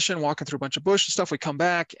we were fishing, walking through a bunch of bush and stuff. We come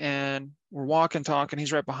back and we're walking, talking.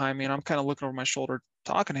 He's right behind me, and I'm kind of looking over my shoulder,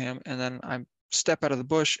 talking to him. And then I step out of the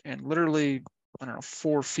bush, and literally, I don't know,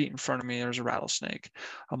 4 feet in front of me, there's a rattlesnake,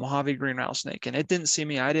 a Mojave green rattlesnake. And it didn't see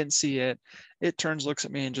me. I didn't see it. It turns, looks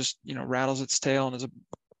at me, and just, rattles its tail, and as it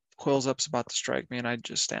coils up, it's about to strike me. And I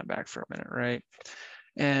just stand back for a minute, right?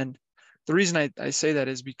 And the reason I say that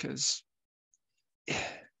is because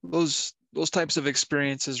those types of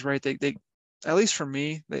experiences, right, they at least for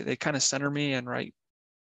me, they kind of center me and, right,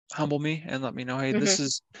 humble me and let me know, hey, this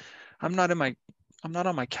is, I'm not on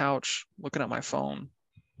my couch looking at my phone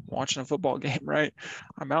watching a football game, right?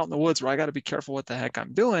 I'm out in the woods where I got to be careful what the heck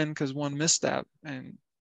I'm doing, because one misstep and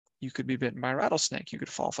you could be bitten by a rattlesnake, you could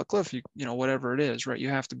fall off a cliff, whatever it is, right? You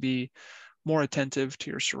have to be more attentive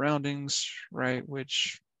to your surroundings, right?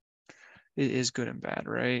 Which is good and bad,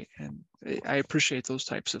 right? And I appreciate those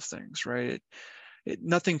types of things, right?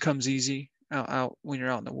 Nothing comes easy out when you're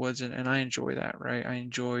out in the woods, and I enjoy that, right?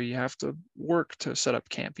 You have to work to set up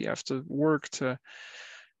camp, you have to work to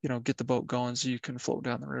get the boat going so you can float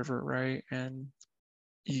down the river, right? And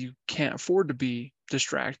you can't afford to be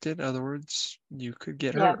distracted, in other words, you could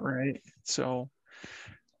get hurt, right? So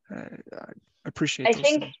I appreciate those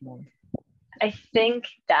things more. I think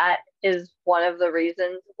that is one of the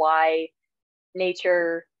reasons why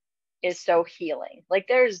nature is so healing. Like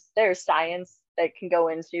there's science that can go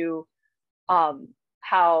into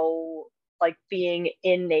how like being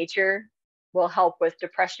in nature will help with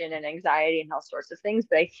depression and anxiety and all sorts of things.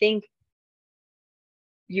 But I think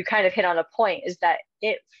you kind of hit on a point, is that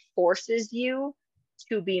it forces you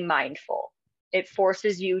to be mindful. It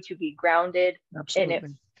forces you to be grounded. Absolutely.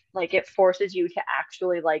 And it forces you to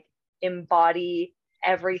actually like embody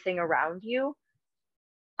everything around you.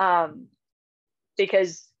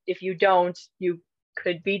 Because if you don't, you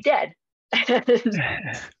could be dead.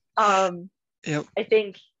 Yep. I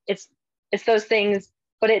think it's those things,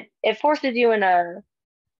 but it forces you in I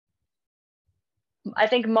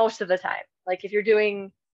think most of the time, like if you're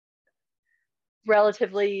doing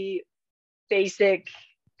relatively basic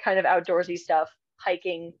kind of outdoorsy stuff,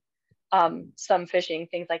 hiking, some fishing,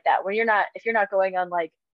 things like that. When if you're not going on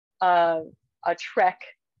like a trek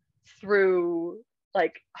through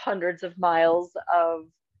like hundreds of miles of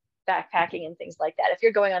backpacking and things like that. If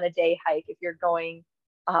you're going on a day hike, if you're going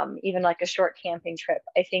even like a short camping trip,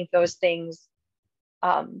 I think those things,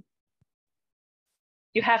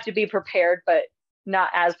 you have to be prepared, but not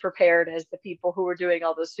as prepared as the people who were doing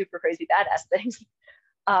all those super crazy badass things.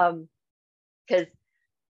 Because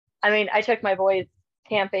I mean, I took my boys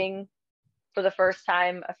camping for the first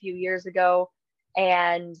time a few years ago,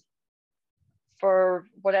 and for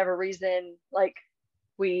whatever reason, like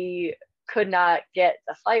we could not get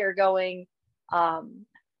the fire going.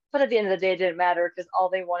 But at the end of the day, it didn't matter because all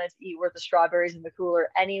they wanted to eat were the strawberries in the cooler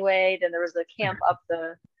anyway. Then there was a camp up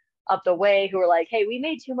the way who were like, "Hey, we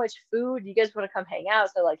made too much food. You guys want to come hang out?"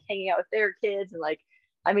 So like hanging out with their kids, and like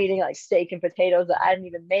I'm eating like steak and potatoes that I didn't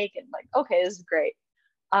even make, and like, okay, this is great.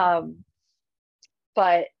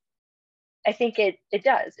 But I think it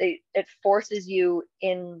does. It forces you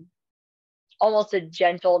in almost a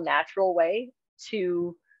gentle, natural way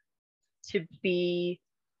to be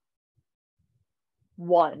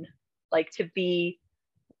one, like to be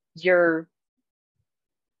your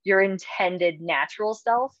intended natural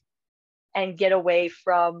self and get away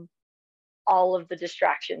from all of the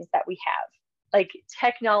distractions that we have. Like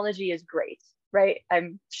technology is great, right?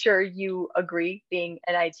 I'm sure you agree, being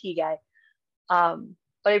an IT guy.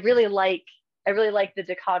 But I really like the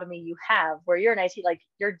dichotomy you have where you're in IT, like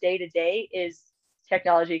your day to day is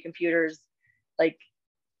technology, computers, like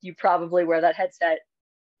you probably wear that headset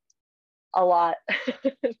a lot.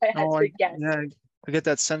 If I had to guess. Yeah, I get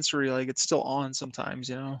that sensory, like it's still on sometimes,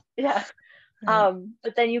 you know? Yeah.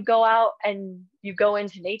 But then you go out and you go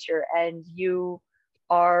into nature and you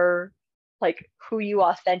are like who you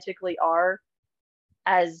authentically are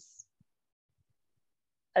as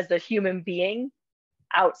a human being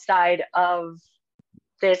outside of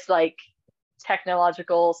this like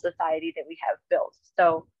technological society that we have built.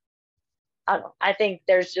 So I don't know. I think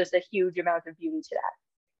there's just a huge amount of beauty to that.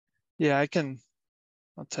 Yeah,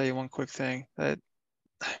 I'll tell you one quick thing that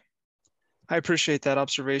I appreciate that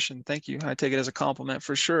observation. Thank you. I take it as a compliment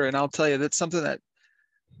for sure. And I'll tell you, that's something that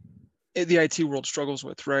the IT world struggles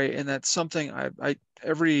with, right? And that's something I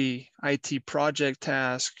every IT project,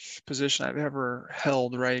 task, position I've ever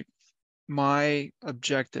held, right? My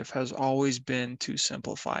objective has always been to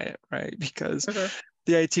simplify it, right? Because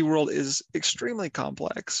the IT world is extremely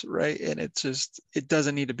complex, right? And it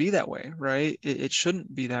doesn't need to be that way, right? It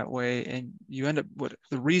shouldn't be that way. And you end up,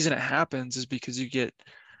 the reason it happens is because you get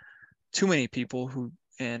too many people who,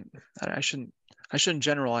 and I shouldn't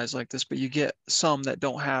generalize like this, but you get some that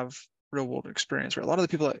don't have real world experience, right? A lot of the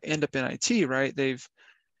people that end up in IT, right?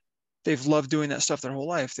 They've loved doing that stuff their whole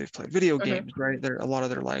life. They've played video games, right? A lot of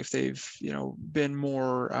their life, they've, been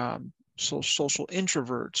more social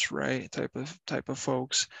introverts, right? Type of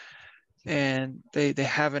folks. And they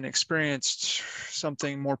haven't experienced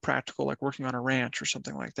something more practical, like working on a ranch or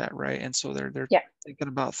something like that, right? And so they're thinking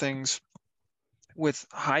about things with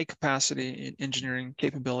high capacity engineering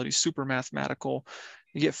capabilities, super mathematical.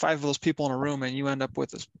 You get 5 of those people in a room and you end up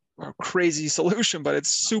with a crazy solution, but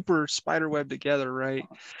it's super spiderweb together, right?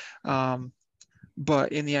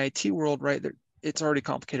 But in the IT world, right, it's already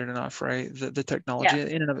complicated enough, right? The technology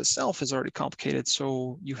in and of itself is already complicated.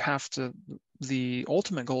 So you have to, the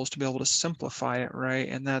ultimate goal is to be able to simplify it, right?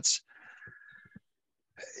 And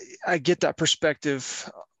I get that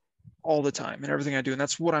perspective all the time in everything I do. And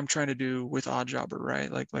that's what I'm trying to do with OddsJobber,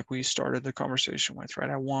 right? Like we started the conversation with, right?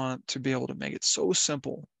 I want to be able to make it so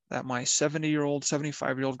simple that my 70-year-old,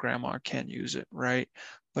 75-year-old grandma can use it, right?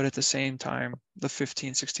 But at the same time, the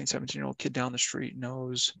 15, 16, 17-year-old kid down the street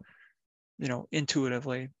knows,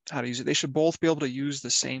 intuitively how to use it. They should both be able to use the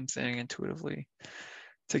same thing intuitively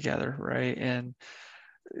together, right? And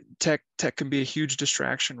tech can be a huge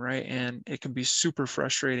distraction, right? And it can be super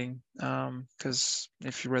frustrating because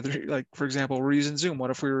if you rather, like, for example, we're using Zoom, what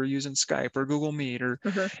if we were using Skype or Google Meet or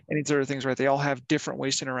any of these other things, right? They all have different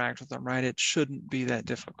ways to interact with them, right? It shouldn't be that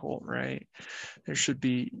difficult, right? There should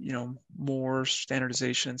be, more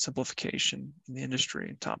standardization and simplification in the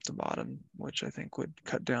industry, top to bottom, which I think would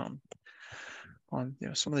cut down on,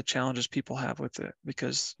 some of the challenges people have with it,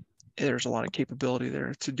 because there's a lot of capability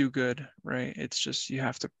there to do good, right? It's just, you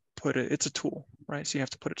have to put it, it's a tool, right? So you have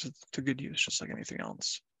to put it to good use, just like anything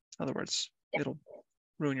else. In other words, it'll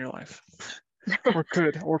ruin your life or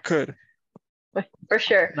could. For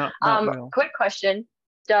sure. Not Quick question.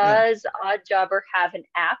 Does OddsJobber have an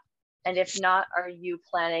app? And if not, are you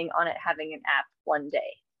planning on it having an app one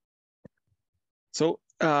day? So,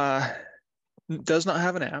 does not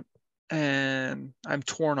have an app. and I'm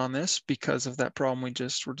torn on this because of that problem we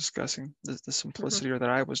just were discussing, the simplicity, or that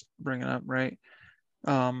I was bringing up, right?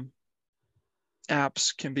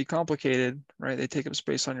 Apps can be complicated, right? They take up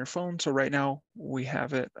space on your phone. So right now we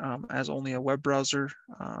have it as only a web browser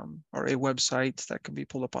or a website that can be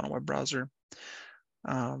pulled up on a web browser.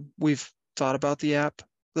 We've thought about the app.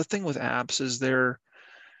 The thing with apps is they're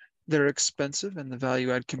expensive, and the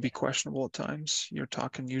value add can be questionable at times. You're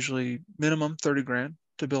talking usually minimum 30 grand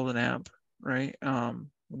to build an app, right?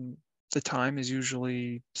 The time is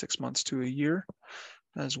usually 6 months to a year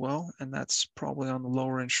as well, and that's probably on the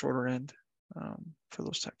lower and shorter end for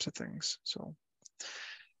those types of things. So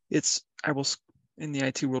in the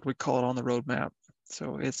IT world, we call it on the roadmap.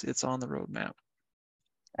 So it's on the roadmap.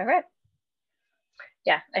 All right.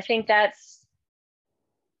 Yeah, I think that's,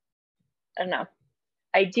 I don't know,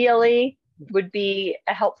 ideally would be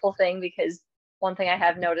a helpful thing, because one thing I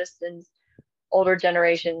have noticed in older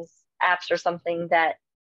generations, apps are something that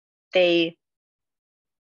they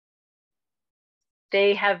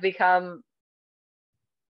have become,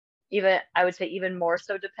 even, I would say, even more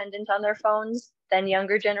so dependent on their phones than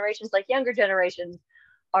younger generations. Like, younger generations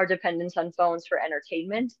are dependent on phones for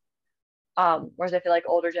entertainment, whereas I feel like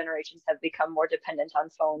older generations have become more dependent on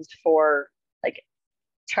phones for like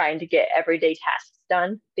trying to get everyday tasks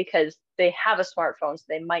done, because they have a smartphone, so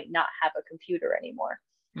they might not have a computer anymore.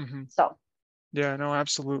 Mm-hmm. So yeah, no,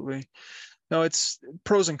 absolutely. No, it's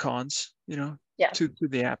pros and cons, yeah, to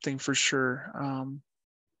the app thing for sure.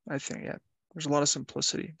 I think, yeah, there's a lot of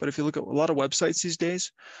simplicity. But if you look at a lot of websites these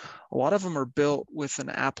days, a lot of them are built with an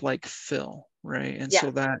app-like feel, right? And yeah,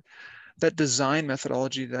 so that design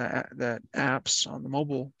methodology that apps on the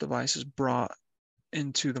mobile devices brought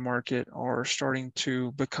into the market are starting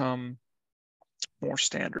to become more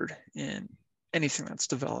standard in anything that's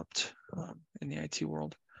developed in the IT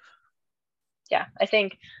world. yeah.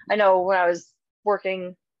 I know when I was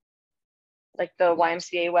working like the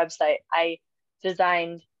YMCA website, I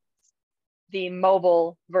designed the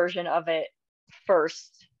mobile version of it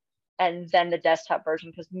first, and then the desktop version,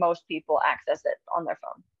 because most people access it on their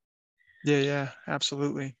phone. Yeah,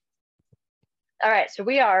 absolutely. All right, so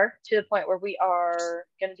we are to the point where we are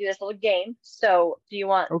going to do this little game. So do you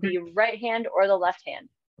want Okay. the right hand or the left hand?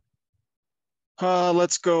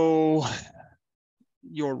 Let's go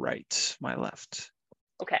your right, my left.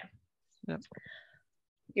 Okay. Yep.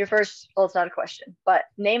 Your first, well, it's not a question, but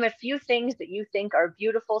name a few things that you think are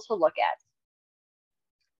beautiful to look at.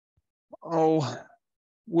 Oh,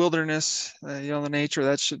 wilderness, the nature,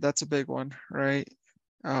 that's a big one, right?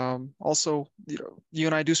 Also, you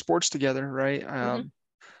and I do sports together, right? Mm-hmm.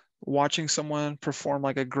 Watching someone perform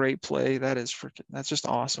like a great play, that's just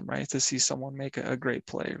awesome, right? To see someone make a great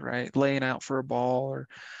play, right? Laying out for a ball, or,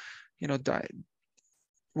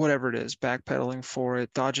 whatever it is, backpedaling for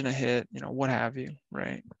it, dodging a hit, what have you,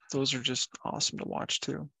 right? Those are just awesome to watch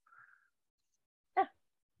too. Yeah,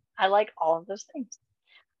 I like all of those things.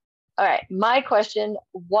 All right, my question,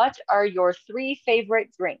 what are your 3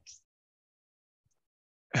 favorite drinks?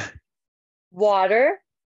 Water,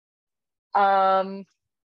 um,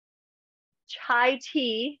 chai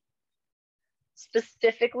tea,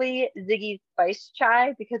 specifically Ziggy's spice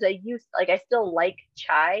chai, because I still like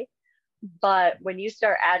chai, but when you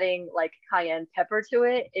start adding like cayenne pepper to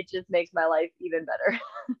it, it just makes my life even better.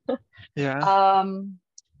 Yeah.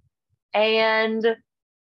 And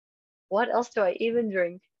what else do I even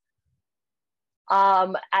drink?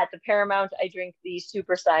 At the Paramount, I drink the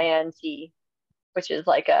Super Cyan tea, which is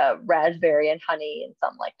like a raspberry and honey and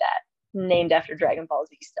something like that, named after Dragon Ball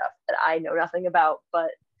Z stuff that I know nothing about,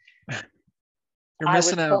 but You're I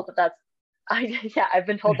missing was out. told yeah, I've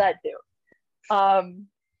been told that too.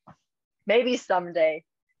 Maybe someday,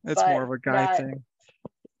 It's but more of a guy not. thing.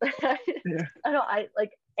 I Yeah. don't know. I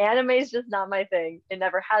like anime is just not my thing. It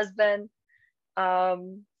never has been. Yeah.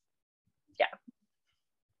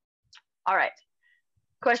 All right.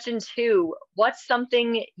 Question 2. What's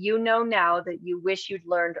something you know now that you wish you'd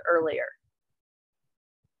learned earlier?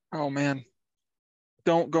 Oh man,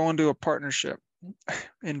 don't go into a partnership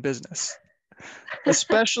in business,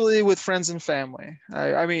 especially with friends and family.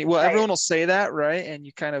 I mean, well, Right. everyone will say that, right? And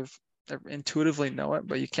you kind of intuitively know it,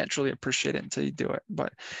 but you can't truly appreciate it until you do it.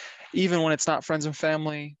 But even when it's not friends and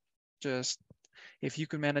family, just if you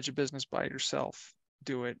can manage a business by yourself,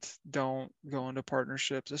 do it. Don't go into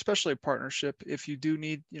partnerships, especially a partnership. If you do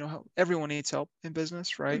need, help, everyone needs help in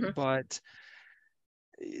business, right? Mm-hmm. But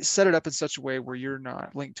set it up in such a way where you're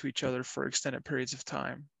not linked to each other for extended periods of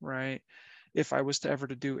time, right? If I was to ever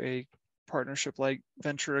to do a partnership like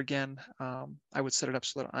venture again, I would set it up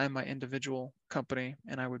so that I'm my individual company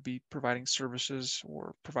and I would be providing services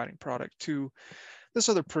or providing product to this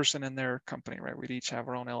other person in their company, right? We'd each have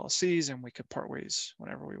our own LLCs and we could part ways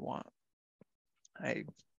whenever we want. I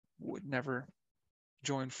would never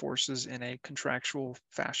join forces in a contractual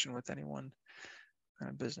fashion with anyone in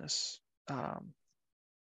a business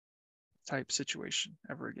type situation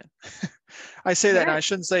ever again. I say that, and I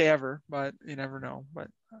shouldn't say ever, but you never know. But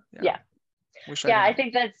yeah. Wish Yeah, I I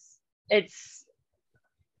think it's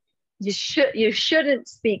you shouldn't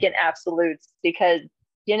speak in absolutes because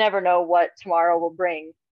you never know what tomorrow will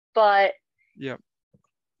bring. But yep.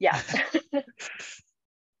 Yeah. Be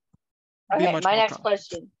Okay, much my more next confident.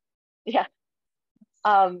 question. Yeah.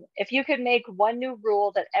 If you could make one new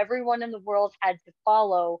rule that everyone in the world had to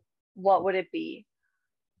follow, what would it be?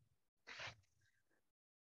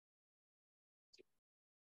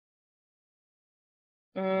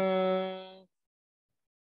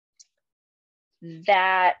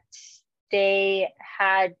 That they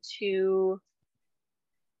had to,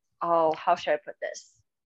 oh, how should I put this?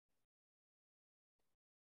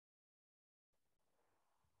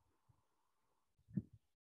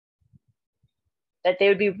 That they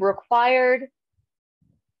would be required.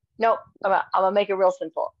 No, I'm gonna make it real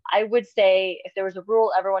simple. I would say if there was a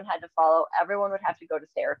rule everyone had to follow, everyone would have to go to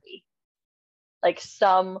therapy, like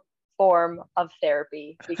some form of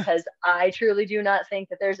therapy, because I truly do not think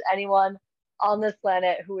that there's anyone on this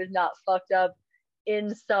planet who is not fucked up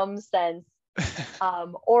in some sense,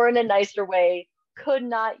 or in a nicer way, could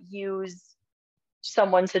not use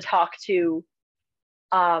someone to talk to,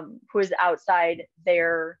 who is outside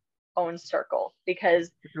their own circle,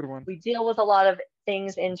 because Good one. we deal with a lot of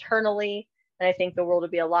things internally, and I think the world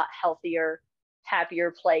would be a lot healthier,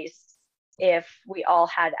 happier place if we all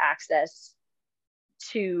had access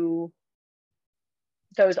to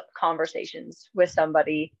those conversations with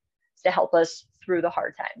somebody to help us through the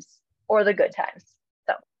hard times or the good times.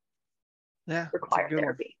 So yeah, require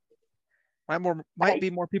therapy. Might be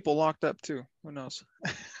more people locked up too. Who knows?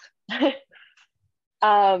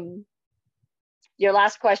 Your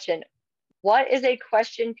last question. What is a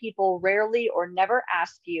question people rarely or never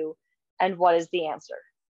ask you, and what is the answer?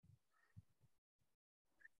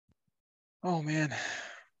 Oh man.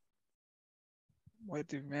 What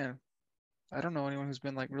do man? I don't know anyone who's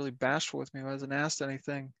been like really bashful with me who hasn't asked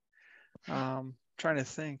anything. Trying to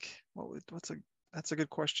think. That's a good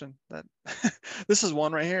question. That this is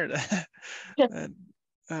one right here that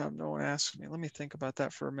no one asked me. Let me think about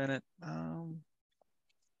that for a minute.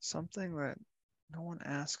 Something that no one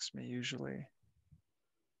asks me usually.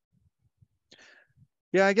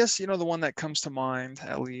 Yeah, I guess, the one that comes to mind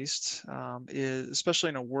at least, is, especially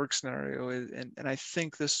in a work scenario, and I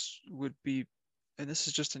think this would be, and this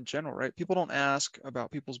is just in general, right? People don't ask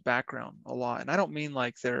about people's background a lot. And I don't mean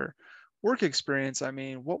like their work experience. I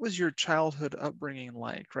mean, what was your childhood upbringing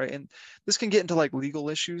like, right? And this can get into like legal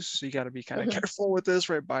issues. So you got to be kind of careful with this,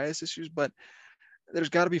 right? Bias issues, but there's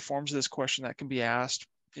got to be forms of this question that can be asked,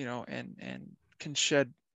 and can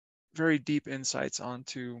shed very deep insights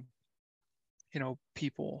onto,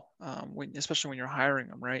 people, especially when you're hiring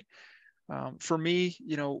them, right? For me,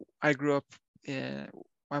 I grew up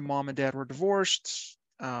my mom and dad were divorced.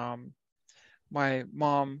 My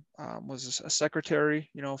mom was a secretary,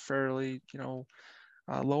 fairly,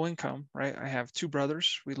 low income, right? I have two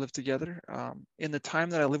brothers. We lived together. In the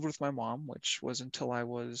time that I lived with my mom, which was until I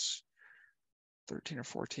was 13 or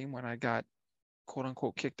 14, when I got quote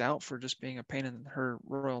unquote kicked out for just being a pain in her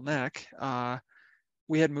royal neck,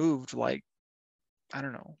 we had moved like, I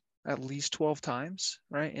don't know, at least 12 times,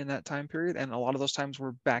 right, in that time period. And a lot of those times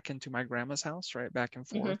were back into my grandma's house, right, back and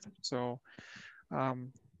forth. So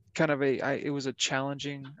kind of it was a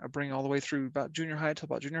challenging bring all the way through about junior high till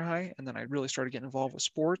about junior high. And then I really started getting involved with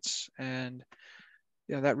sports. And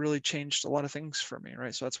that really changed a lot of things for me,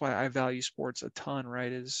 right? So that's why I value sports a ton,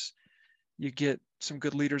 right, is you get some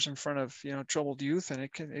good leaders in front of, troubled youth, and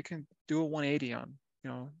it can do a 180 on,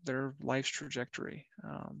 their life's trajectory.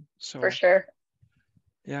 So For sure.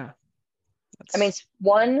 Yeah. I mean,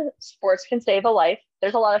 sports can save a life.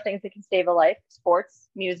 There's a lot of things that can save a life. Sports,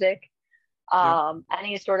 music,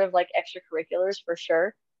 any sort of like extracurriculars for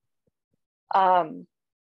sure. But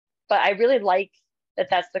I really like that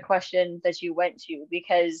that's the question that you went to,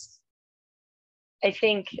 because I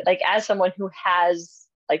think, like, as someone who has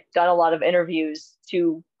like done a lot of interviews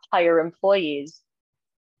to hire employees,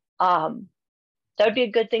 that would be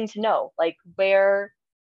a good thing to know. Like, where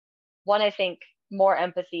one, I think more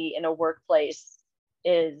empathy in a workplace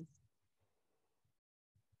is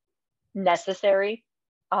necessary,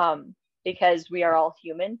 because we are all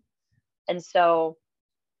human. And so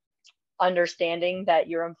understanding that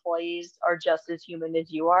your employees are just as human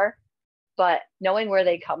as you are, but knowing where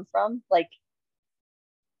they come from, like,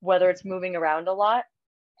 whether it's moving around a lot.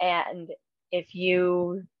 And if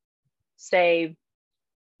you say,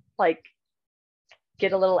 like,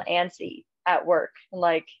 get a little antsy at work, and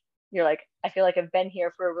like you're like, I feel like I've been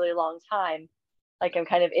here for a really long time, like I'm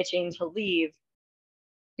kind of itching to leave,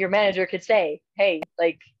 your manager could say, hey,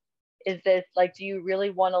 like, is this like, do you really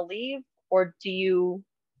want to leave, or do you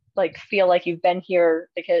like feel like you've been here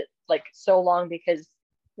because like so long because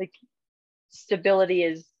like stability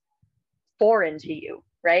is foreign to you,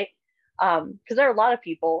 right? Because there are a lot of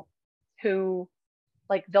people who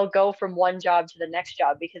like they'll go from one job to the next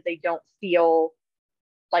job because they don't feel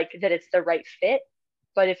like that it's the right fit.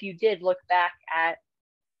 But if you did look back at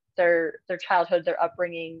their childhood, their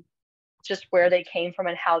upbringing, just where they came from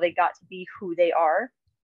and how they got to be who they are,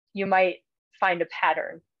 you might find a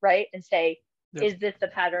pattern, right? And say, Yep. is this the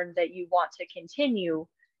pattern that you want to continue?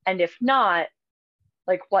 And if not,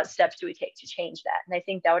 like what steps do we take to change that? And I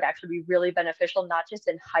think that would actually be really beneficial, not just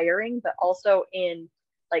in hiring, but also in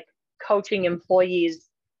like coaching employees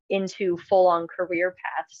into full-on career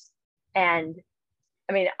paths. And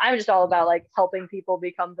I mean, I'm just all about like helping people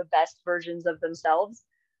become the best versions of themselves.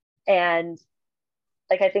 And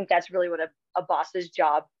like I think that's really what a boss's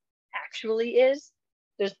job actually is.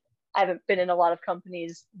 There's I haven't been in a lot of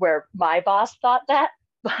companies where my boss thought that,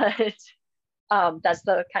 but that's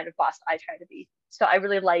the kind of boss I try to be. So I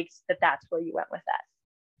really liked that that's where you went with that.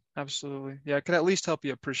 Absolutely. Yeah, it can at least help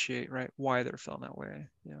you appreciate, right, why they're feeling that way.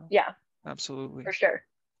 Yeah, Absolutely. for sure.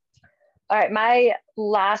 All right, my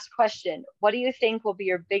last question. What do you think will be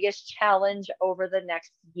your biggest challenge over the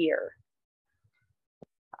next year?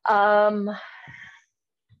 Um,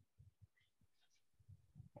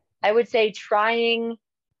 I would say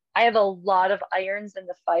I have a lot of irons in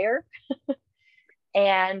the fire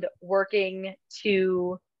and working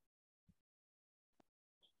to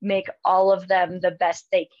make all of them the best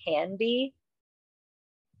they can be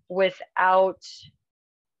without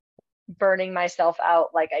burning myself out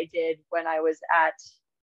like I did when I was at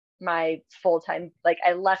my full-time, like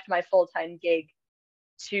I left my full-time gig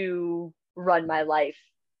to run my life.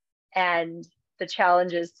 And the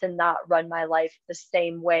challenge is to not run my life the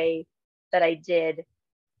same way that I did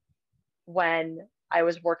when I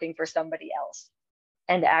was working for somebody else,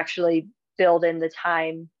 and actually build in the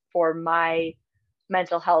time for my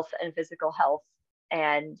mental health and physical health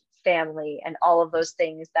and family and all of those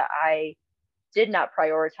things that I did not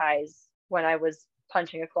prioritize when I was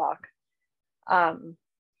punching a clock.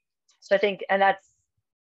 So I think, and that's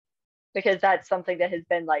because that's something that has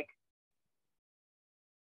been like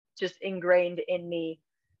just ingrained in me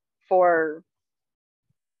for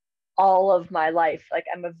all of my life. Like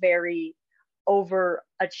I'm a very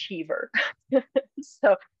overachiever.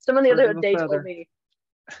 So someone the Birds other of a day told feather. me,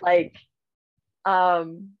 like,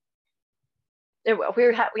 we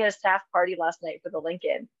had a staff party last night for the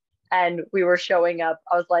Lincoln, and we were showing up.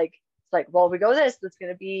 I was like, it's like, well, if we go this, it's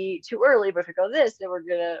gonna be too early, but if we go this, then we're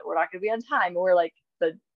not gonna be on time. And we're like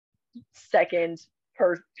the second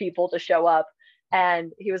per people to show up.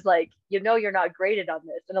 And he was like, you're not graded on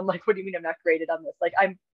this. And I'm like, what do you mean I'm not graded on this? Like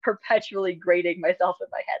I'm perpetually grading myself in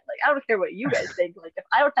my head. Like I don't care what you guys think. Like if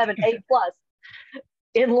I don't have an A+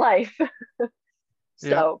 in life. Yeah,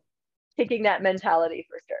 So taking that mentality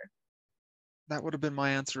for sure. that would have been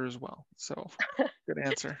my answer as well. So good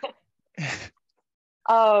answer.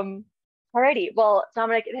 Alrighty. Well,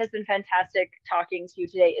 Dominic, it has been fantastic talking to you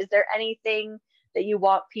today. Is there anything that you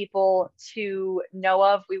want people to know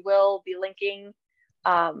of? We will be linking,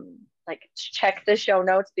 like check the show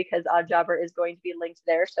notes because OddsJobber is going to be linked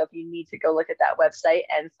there. So if you need to go look at that website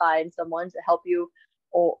and find someone to help you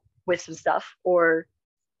or with some stuff, or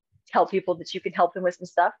tell people that you can help them with some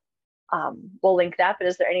stuff, we'll link that. But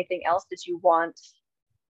is there anything else that you want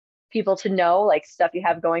people to know, like stuff you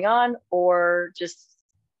have going on, or just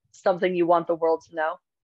something you want the world to know?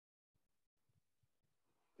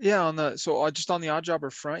 Yeah, just on the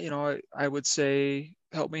OddsJobber front, I would say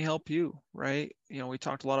help me help you, right? We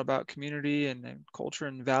talked a lot about community and culture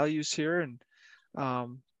and values here, and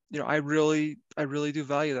I really do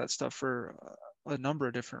value that stuff for a number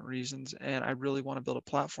of different reasons, and I really want to build a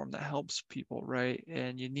platform that helps people, right?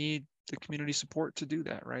 And you need the community support to do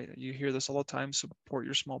that, right? You hear this all the time: support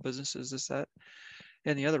your small businesses, this, that,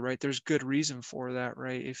 and the other, right? There's good reason for that,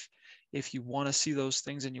 right? If you want to see those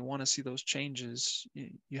things and you want to see those changes,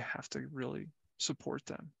 you have to really support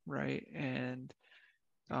them, right? And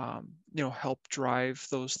help drive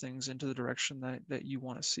those things into the direction that you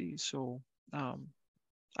want to see. So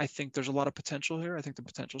I think there's a lot of potential here. I think the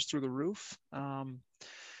potential's through the roof.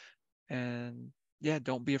 And yeah,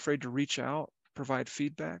 don't be afraid to reach out, provide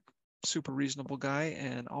feedback. Super reasonable guy,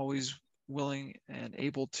 and always willing and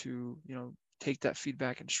able to take that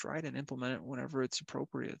feedback in stride and implement it whenever it's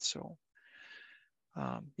appropriate. So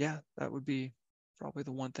yeah, that would be probably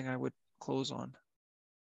the one thing I would close on.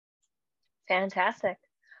 Fantastic.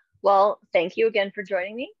 Well, thank you again for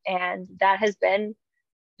joining me. And that has been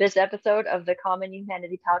this episode of the Common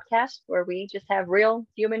Humanity Podcast, where we just have real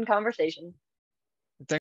human conversations.